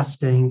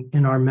reinvesting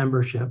in our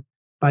membership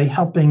by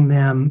helping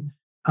them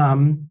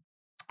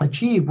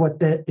achieve what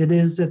it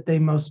is that they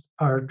most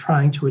are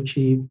trying to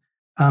achieve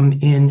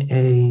in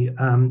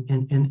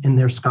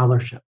their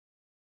scholarship.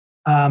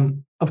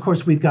 Of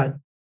course, we've got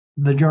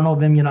the Journal of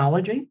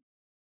Immunology.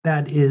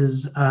 That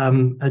is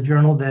a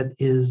journal that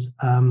is,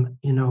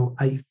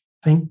 I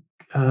think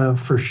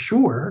for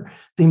sure,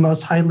 the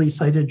most highly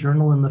cited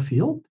journal in the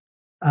field.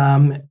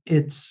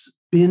 It's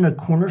been a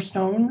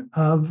cornerstone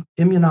of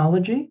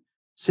immunology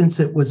since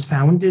it was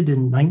founded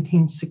in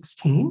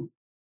 1916.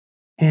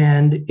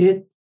 And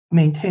it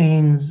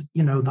maintains,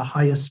 the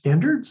highest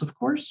standards, of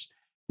course.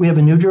 We have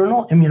a new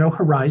journal,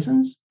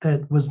 Immunohorizons,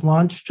 that was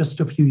launched just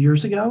a few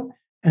years ago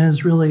and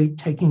is really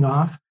taking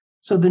off.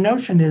 So the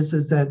notion is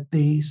that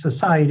the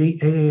society,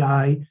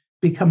 AAI,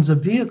 becomes a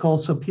vehicle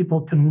so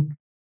people can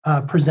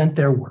present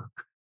their work,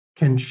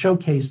 can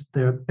showcase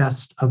the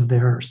best of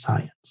their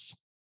science.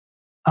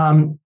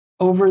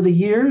 Over the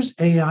years,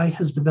 AAI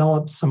has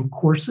developed some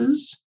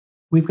courses.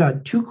 We've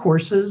got 2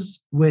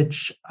 courses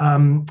which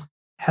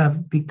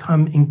have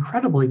become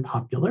incredibly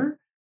popular.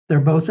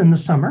 They're both in the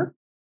summer.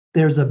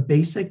 There's a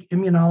basic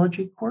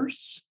immunology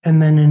course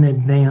and then an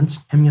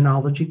advanced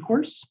immunology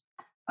course.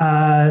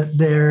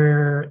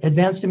 Their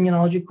advanced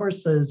immunology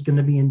course is going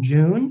to be in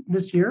June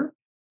this year,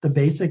 the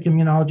basic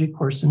immunology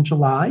course in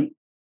July.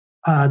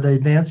 The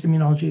advanced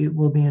immunology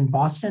will be in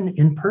Boston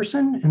in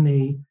person, and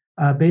the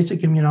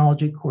basic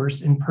immunology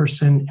course in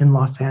person in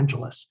Los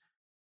Angeles.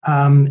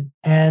 And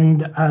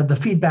the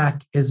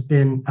feedback has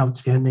been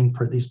outstanding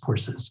for these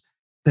courses,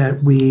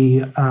 that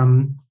we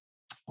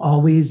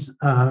always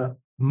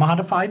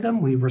modify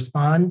them. We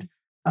respond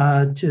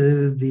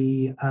to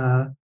the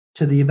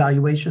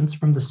evaluations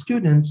from the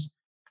students.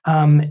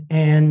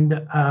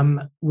 And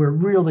we're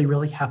really,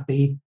 really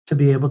happy to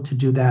be able to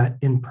do that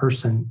in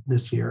person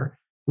this year.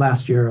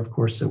 Last year, of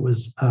course, it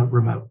was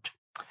remote.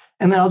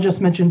 And then I'll just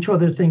mention 2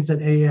 other things that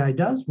AAI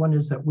does. One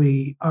is that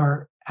we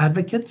are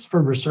advocates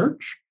for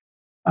research.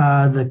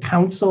 The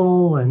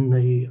council and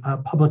the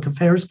Public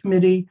Affairs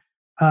Committee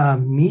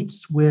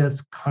meets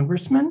with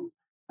congressmen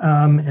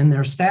and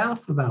their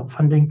staff about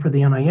funding for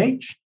the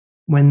NIH.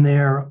 When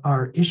there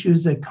are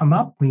issues that come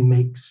up, we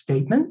make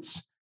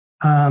statements.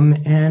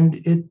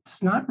 And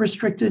it's not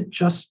restricted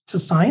just to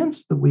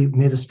science. That we've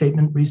made a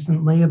statement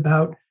recently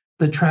about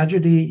the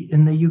tragedy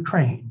in the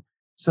Ukraine,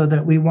 so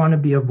that we want to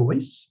be a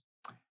voice.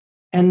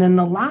 And then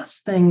the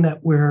last thing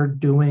that we're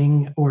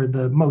doing, or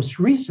the most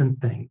recent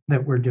thing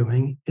that we're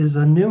doing, is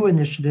a new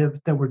initiative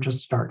that we're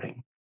just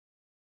starting.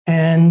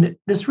 And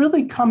this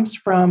really comes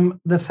from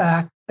the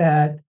fact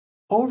that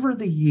over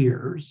the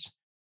years,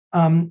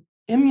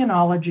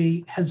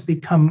 immunology has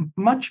become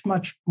much,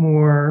 much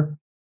more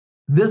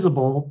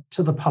visible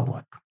to the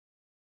public.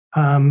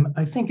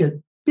 I think a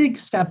big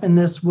step in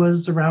this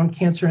was around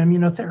cancer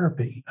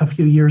immunotherapy a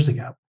few years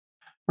ago,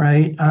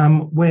 right?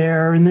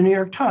 Where in the New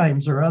York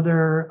Times or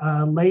other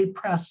lay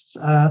press,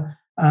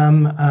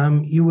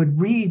 you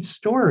would read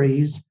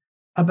stories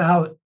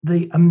about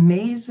the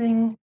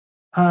amazing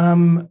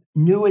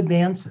new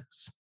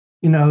advances,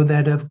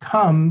 that have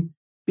come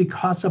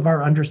because of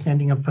our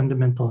understanding of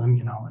fundamental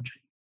immunology.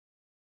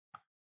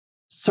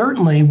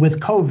 Certainly with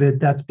COVID,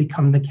 that's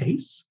become the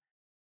case.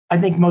 I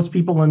think most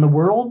people in the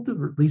world,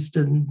 or at least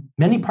in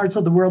many parts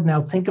of the world,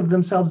 now think of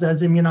themselves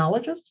as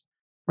immunologists,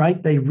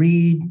 right? They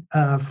read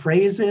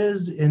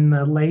phrases in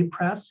the lay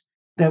press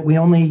that we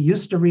only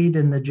used to read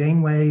in the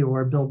Janeway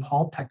or Bill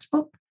Paul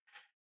textbook.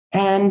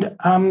 And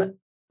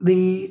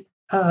the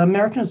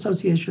American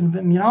Association of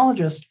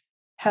Immunologists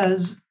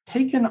has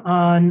taken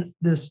on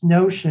this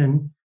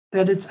notion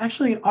that it's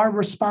actually our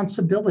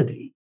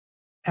responsibility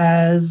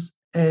as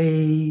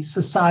a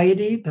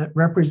society that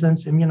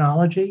represents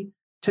immunology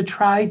to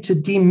try to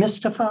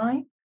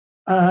demystify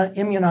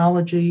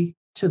immunology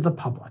to the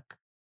public.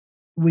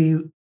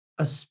 We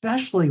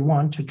especially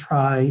want to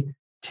try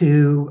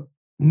to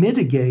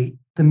mitigate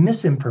the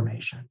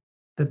misinformation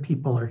that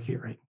people are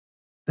hearing.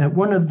 That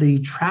one of the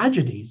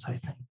tragedies, I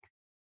think,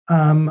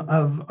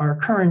 of our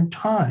current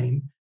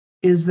time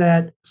is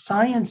that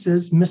science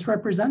is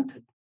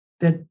misrepresented,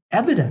 that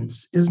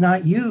evidence is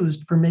not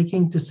used for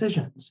making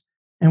decisions.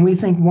 And we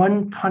think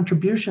one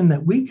contribution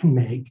that we can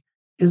make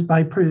is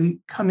by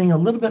becoming a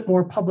little bit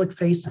more public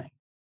facing,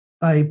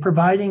 by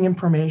providing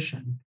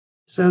information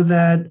so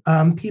that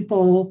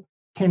people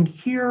can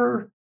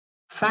hear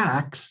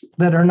facts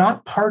that are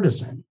not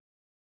partisan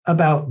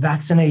about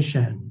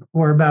vaccination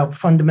or about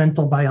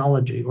fundamental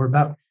biology or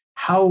about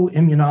how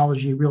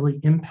immunology really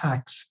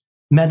impacts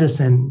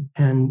medicine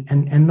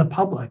and the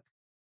public.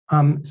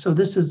 So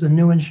this is a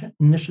new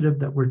initiative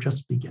that we're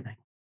just beginning.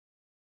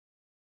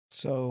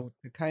 So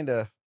to kind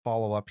of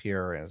follow up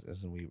here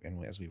as we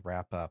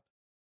wrap up,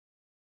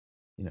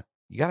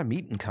 you got a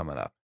meeting coming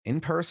up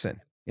in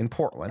person in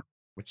Portland,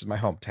 which is my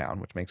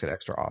hometown, which makes it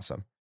extra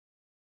awesome.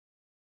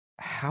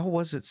 How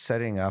was it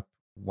setting up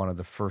one of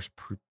the first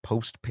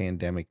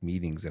post-pandemic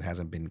meetings that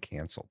hasn't been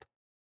canceled?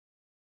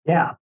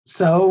 Yeah.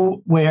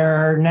 So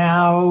we're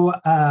now,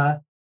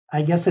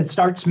 I guess it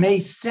starts May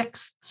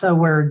 6th. So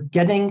we're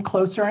getting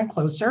closer and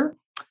closer.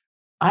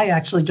 I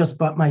actually just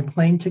bought my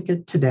plane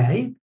ticket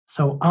today.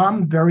 So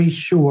I'm very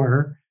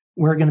sure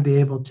we're going to be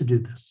able to do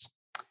this.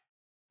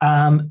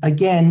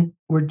 Again,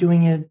 we're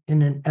doing it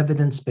in an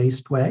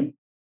evidence-based way.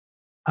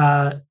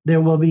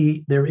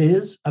 There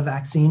is a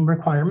vaccine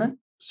requirement.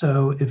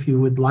 So if you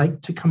would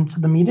like to come to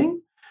the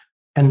meeting,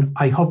 and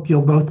I hope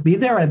you'll both be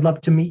there. I'd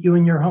love to meet you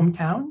in your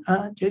hometown,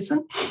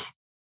 Jason.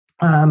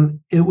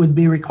 It would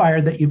be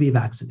required that you be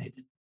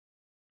vaccinated.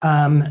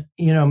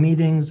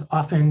 Meetings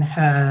often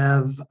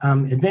have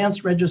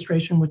advanced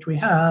registration, which we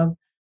have,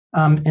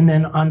 and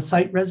then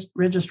on-site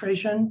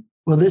registration.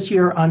 Well, this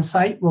year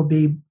on-site will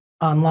be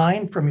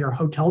online from your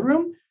hotel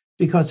room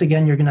because,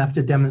 again, you're going to have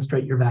to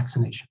demonstrate your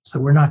vaccination. So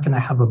we're not going to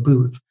have a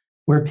booth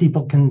where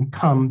people can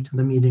come to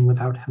the meeting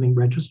without having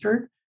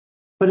registered.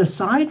 But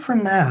aside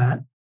from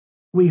that,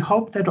 we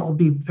hope that it'll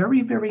be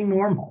very, very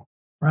normal,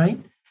 right?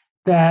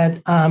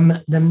 That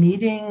the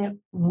meeting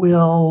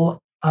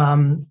will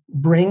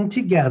bring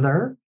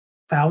together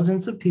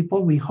thousands of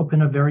people, we hope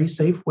in a very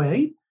safe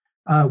way,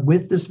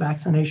 with this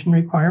vaccination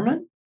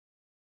requirement.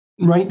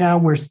 Right now,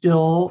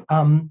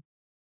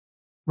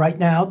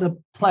 the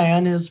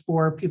plan is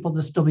for people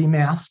to still be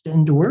masked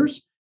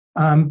indoors,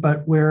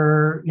 but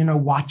we're,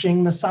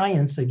 watching the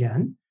science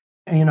again.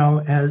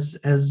 As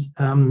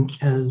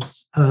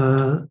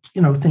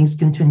things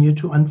continue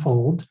to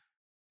unfold.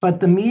 But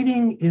the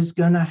meeting is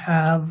going to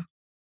have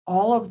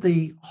all of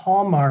the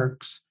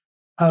hallmarks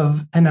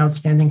of an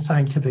outstanding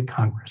scientific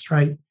congress,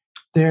 right?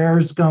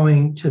 There's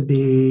going to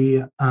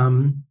be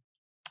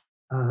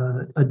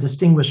a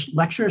distinguished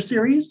lecture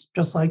series,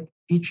 just like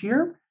each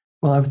year.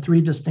 We'll have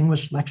 3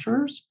 distinguished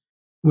lecturers.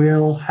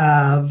 We'll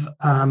have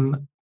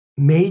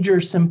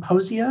major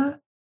symposia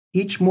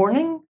each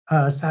morning,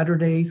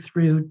 Saturday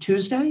through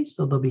Tuesday.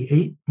 So there'll be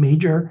 8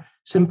 major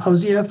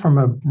symposia from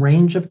a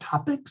range of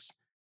topics.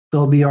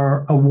 There'll be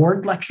our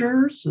award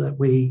lectures that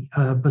we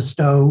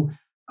bestow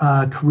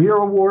career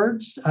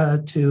awards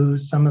to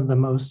some of the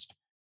most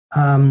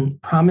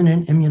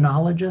prominent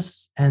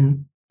immunologists.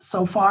 And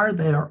so far,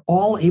 they're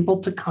all able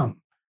to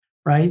come,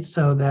 right?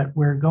 So that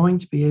we're going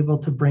to be able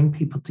to bring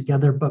people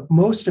together. But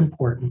most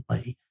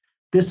importantly,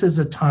 this is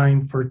a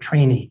time for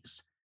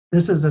trainees.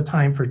 This is a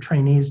time for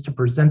trainees to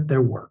present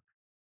their work.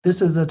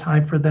 This is a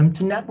time for them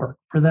to network,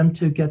 for them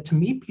to get to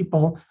meet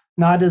people,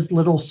 not as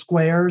little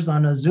squares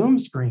on a Zoom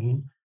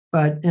screen,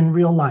 but in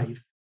real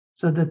life,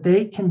 so that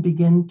they can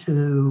begin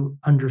to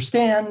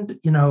understand,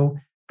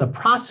 the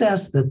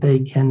process, that they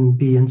can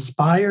be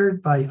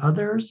inspired by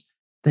others,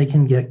 they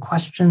can get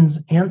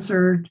questions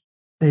answered,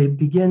 they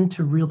begin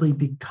to really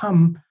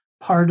become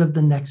part of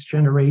the next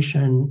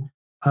generation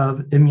of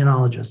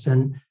immunologists.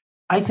 And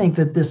I think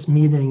that this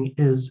meeting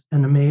is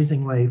an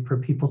amazing way for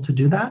people to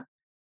do that.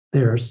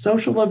 There are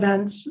social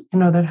events,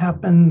 that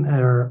happen.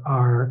 There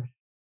are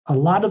a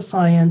lot of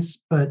science,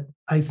 but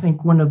I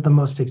think one of the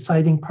most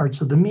exciting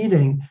parts of the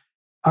meeting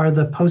are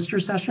the poster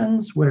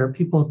sessions where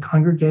people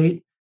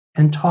congregate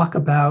and talk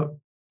about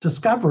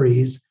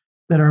discoveries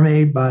that are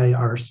made by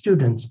our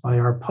students, by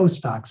our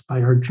postdocs,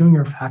 by our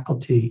junior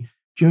faculty,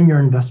 junior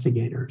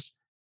investigators,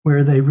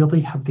 where they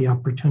really have the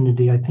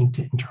opportunity, I think,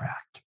 to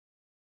interact.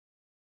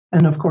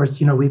 And of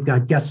course, we've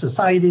got guest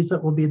societies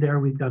that will be there.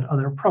 We've got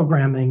other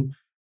programming,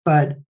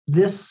 but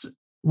this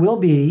will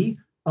be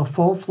a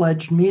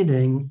full-fledged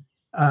meeting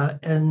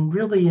and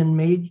really in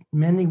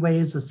many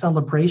ways a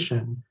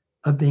celebration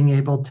of being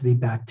able to be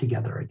back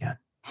together again.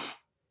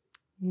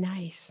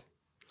 Nice.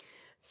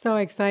 So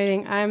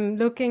exciting. I'm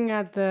looking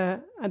at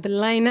the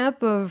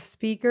lineup of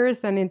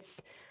speakers, and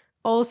it's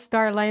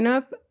all-star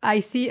lineup. I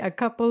see a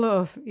couple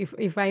of,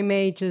 if I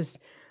may just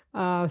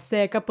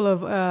say, a couple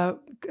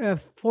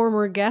of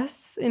former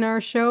guests in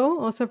our show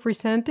also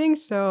presenting,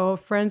 so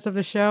friends of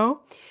the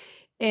show.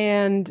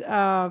 And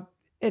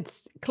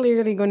it's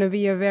clearly going to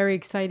be a very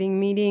exciting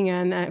meeting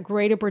and a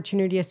great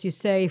opportunity, as you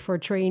say, for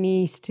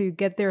trainees to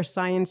get their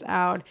science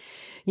out,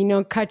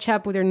 catch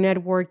up with their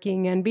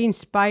networking and be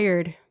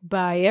inspired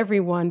by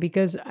everyone,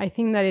 because I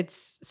think that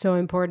it's so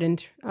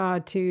important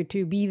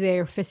to be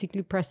there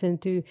physically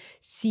present, to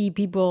see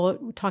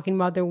people talking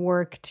about their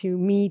work, to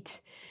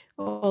meet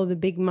all the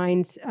big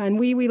minds. And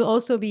we will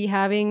also be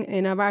having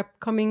in our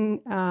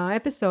upcoming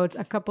episodes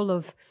a couple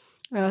of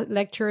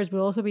lecturers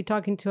will also be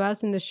talking to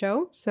us in the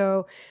show.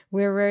 So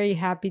we're very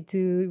happy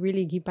to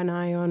really keep an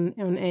eye on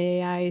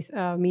AAI's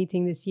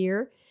meeting this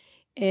year.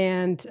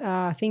 And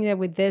I think that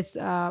with this,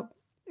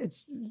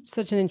 it's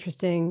such an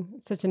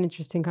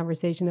interesting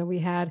conversation that we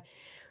had.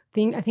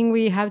 I think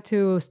we have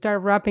to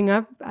start wrapping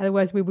up.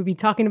 Otherwise, we would be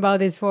talking about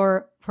this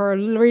for a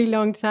really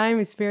long time.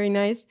 It's very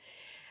nice.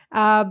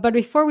 But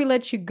before we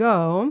let you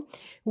go,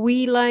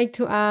 we like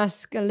to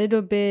ask a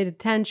little bit a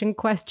tangent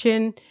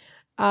question.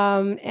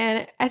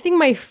 And I think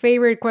my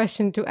favorite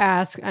question to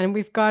ask, and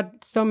we've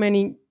got so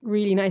many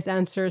really nice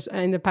answers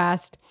in the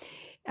past,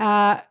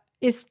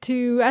 is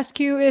to ask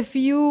you if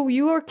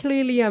you are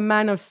clearly a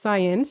man of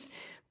science,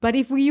 but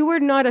if you were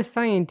not a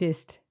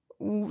scientist,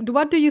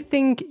 what do you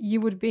think you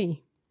would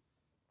be?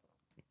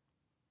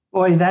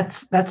 Boy,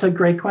 that's a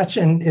great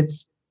question.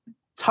 It's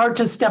hard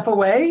to step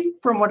away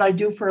from what I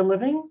do for a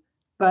living,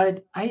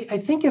 but I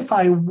think if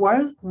I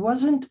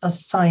wasn't a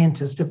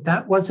scientist, if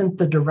that wasn't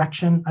the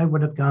direction I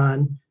would have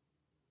gone,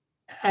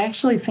 I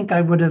actually think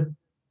I would have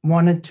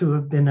wanted to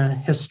have been a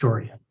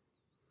historian.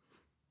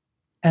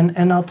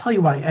 And I'll tell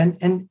you why.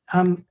 And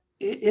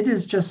it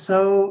is just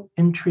so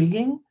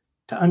intriguing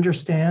to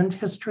understand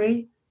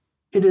history.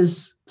 It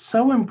is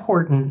so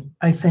important,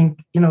 I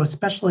think,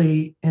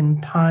 especially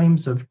in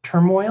times of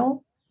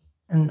turmoil.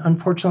 And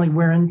unfortunately,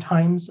 we're in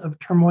times of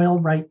turmoil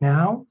right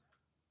now,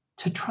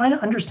 to try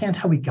to understand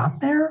how we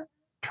got there,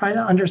 try to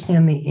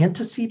understand the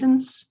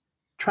antecedents,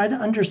 try to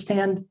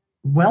understand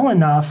well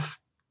enough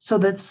so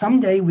that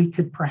someday we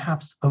could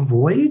perhaps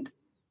avoid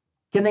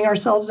getting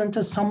ourselves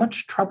into so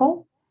much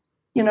trouble.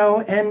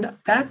 And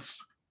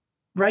that's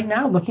right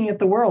now looking at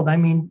the world. I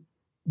mean,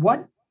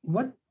 what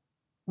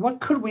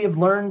could we have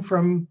learned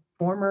from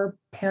former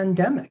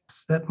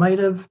pandemics that might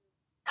have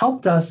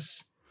helped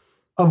us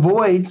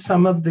avoid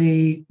some of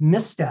the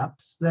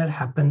missteps that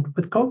happened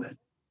with COVID?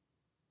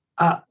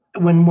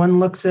 When one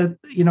looks at,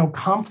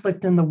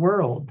 conflict in the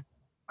world,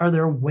 are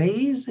there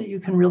ways that you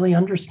can really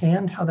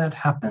understand how that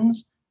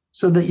happens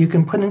so that you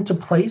can put into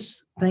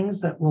place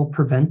things that will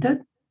prevent it?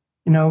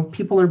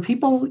 People are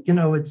people.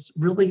 It's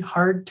really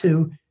hard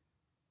to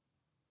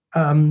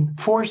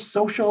force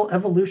social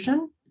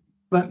evolution,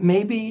 but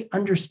maybe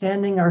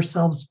understanding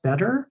ourselves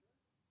better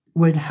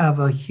would have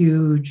a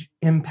huge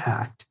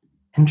impact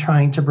in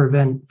trying to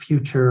prevent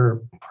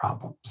future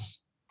problems.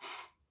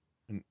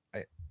 And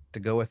to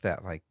go with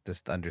that, like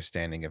just the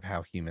understanding of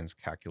how humans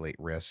calculate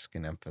risk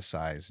and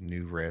emphasize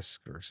new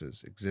risk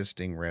versus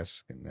existing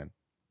risk, and then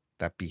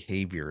that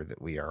behavior that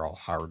we are all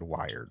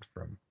hardwired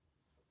from,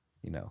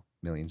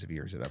 millions of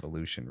years of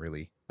evolution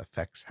really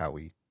affects how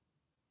we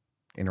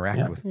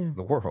interact with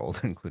the world,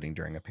 including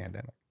during a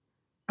pandemic.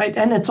 Right.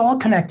 And it's all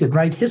connected,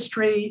 right?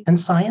 History and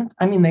science,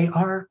 I mean, they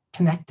are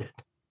connected.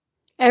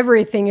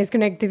 Everything is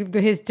connected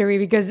to history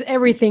because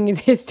everything is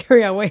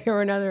history a way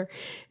or another.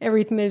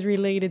 Everything is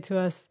related to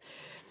us.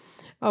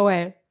 Oh,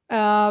 well.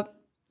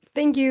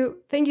 Thank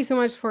you so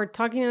much for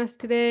talking to us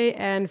today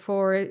and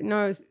for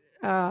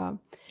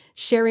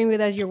sharing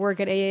with us your work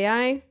at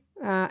AAI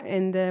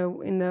in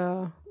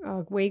the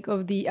wake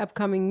of the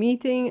upcoming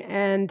meeting.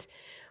 And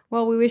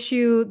well, we wish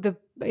you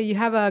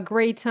have a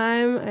great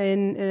time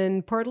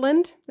in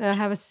Portland.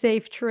 Have a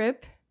safe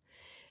trip,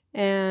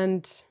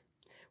 and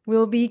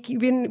we'll be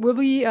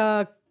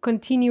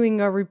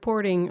continuing our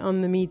reporting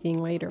on the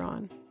meeting later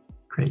on.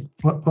 Great.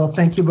 Well,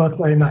 thank you both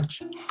very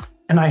much,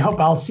 and I hope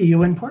I'll see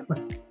you in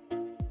Portland.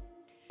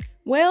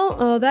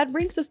 Well, that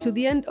brings us to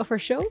the end of our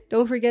show.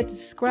 Don't forget to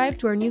subscribe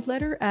to our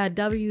newsletter at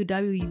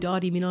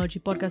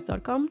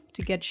www.immunologypodcast.com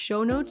to get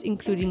show notes,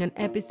 including an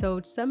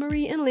episode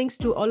summary and links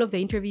to all of the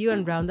interview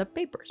and roundup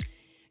papers.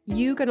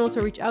 You can also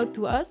reach out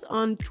to us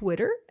on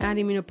Twitter at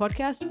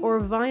Immunopodcast or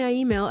via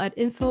email at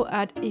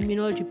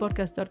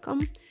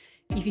info@immunologypodcast.com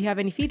if you have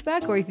any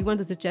feedback or if you want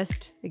to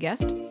suggest a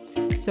guest.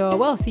 So,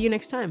 well, see you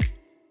next time.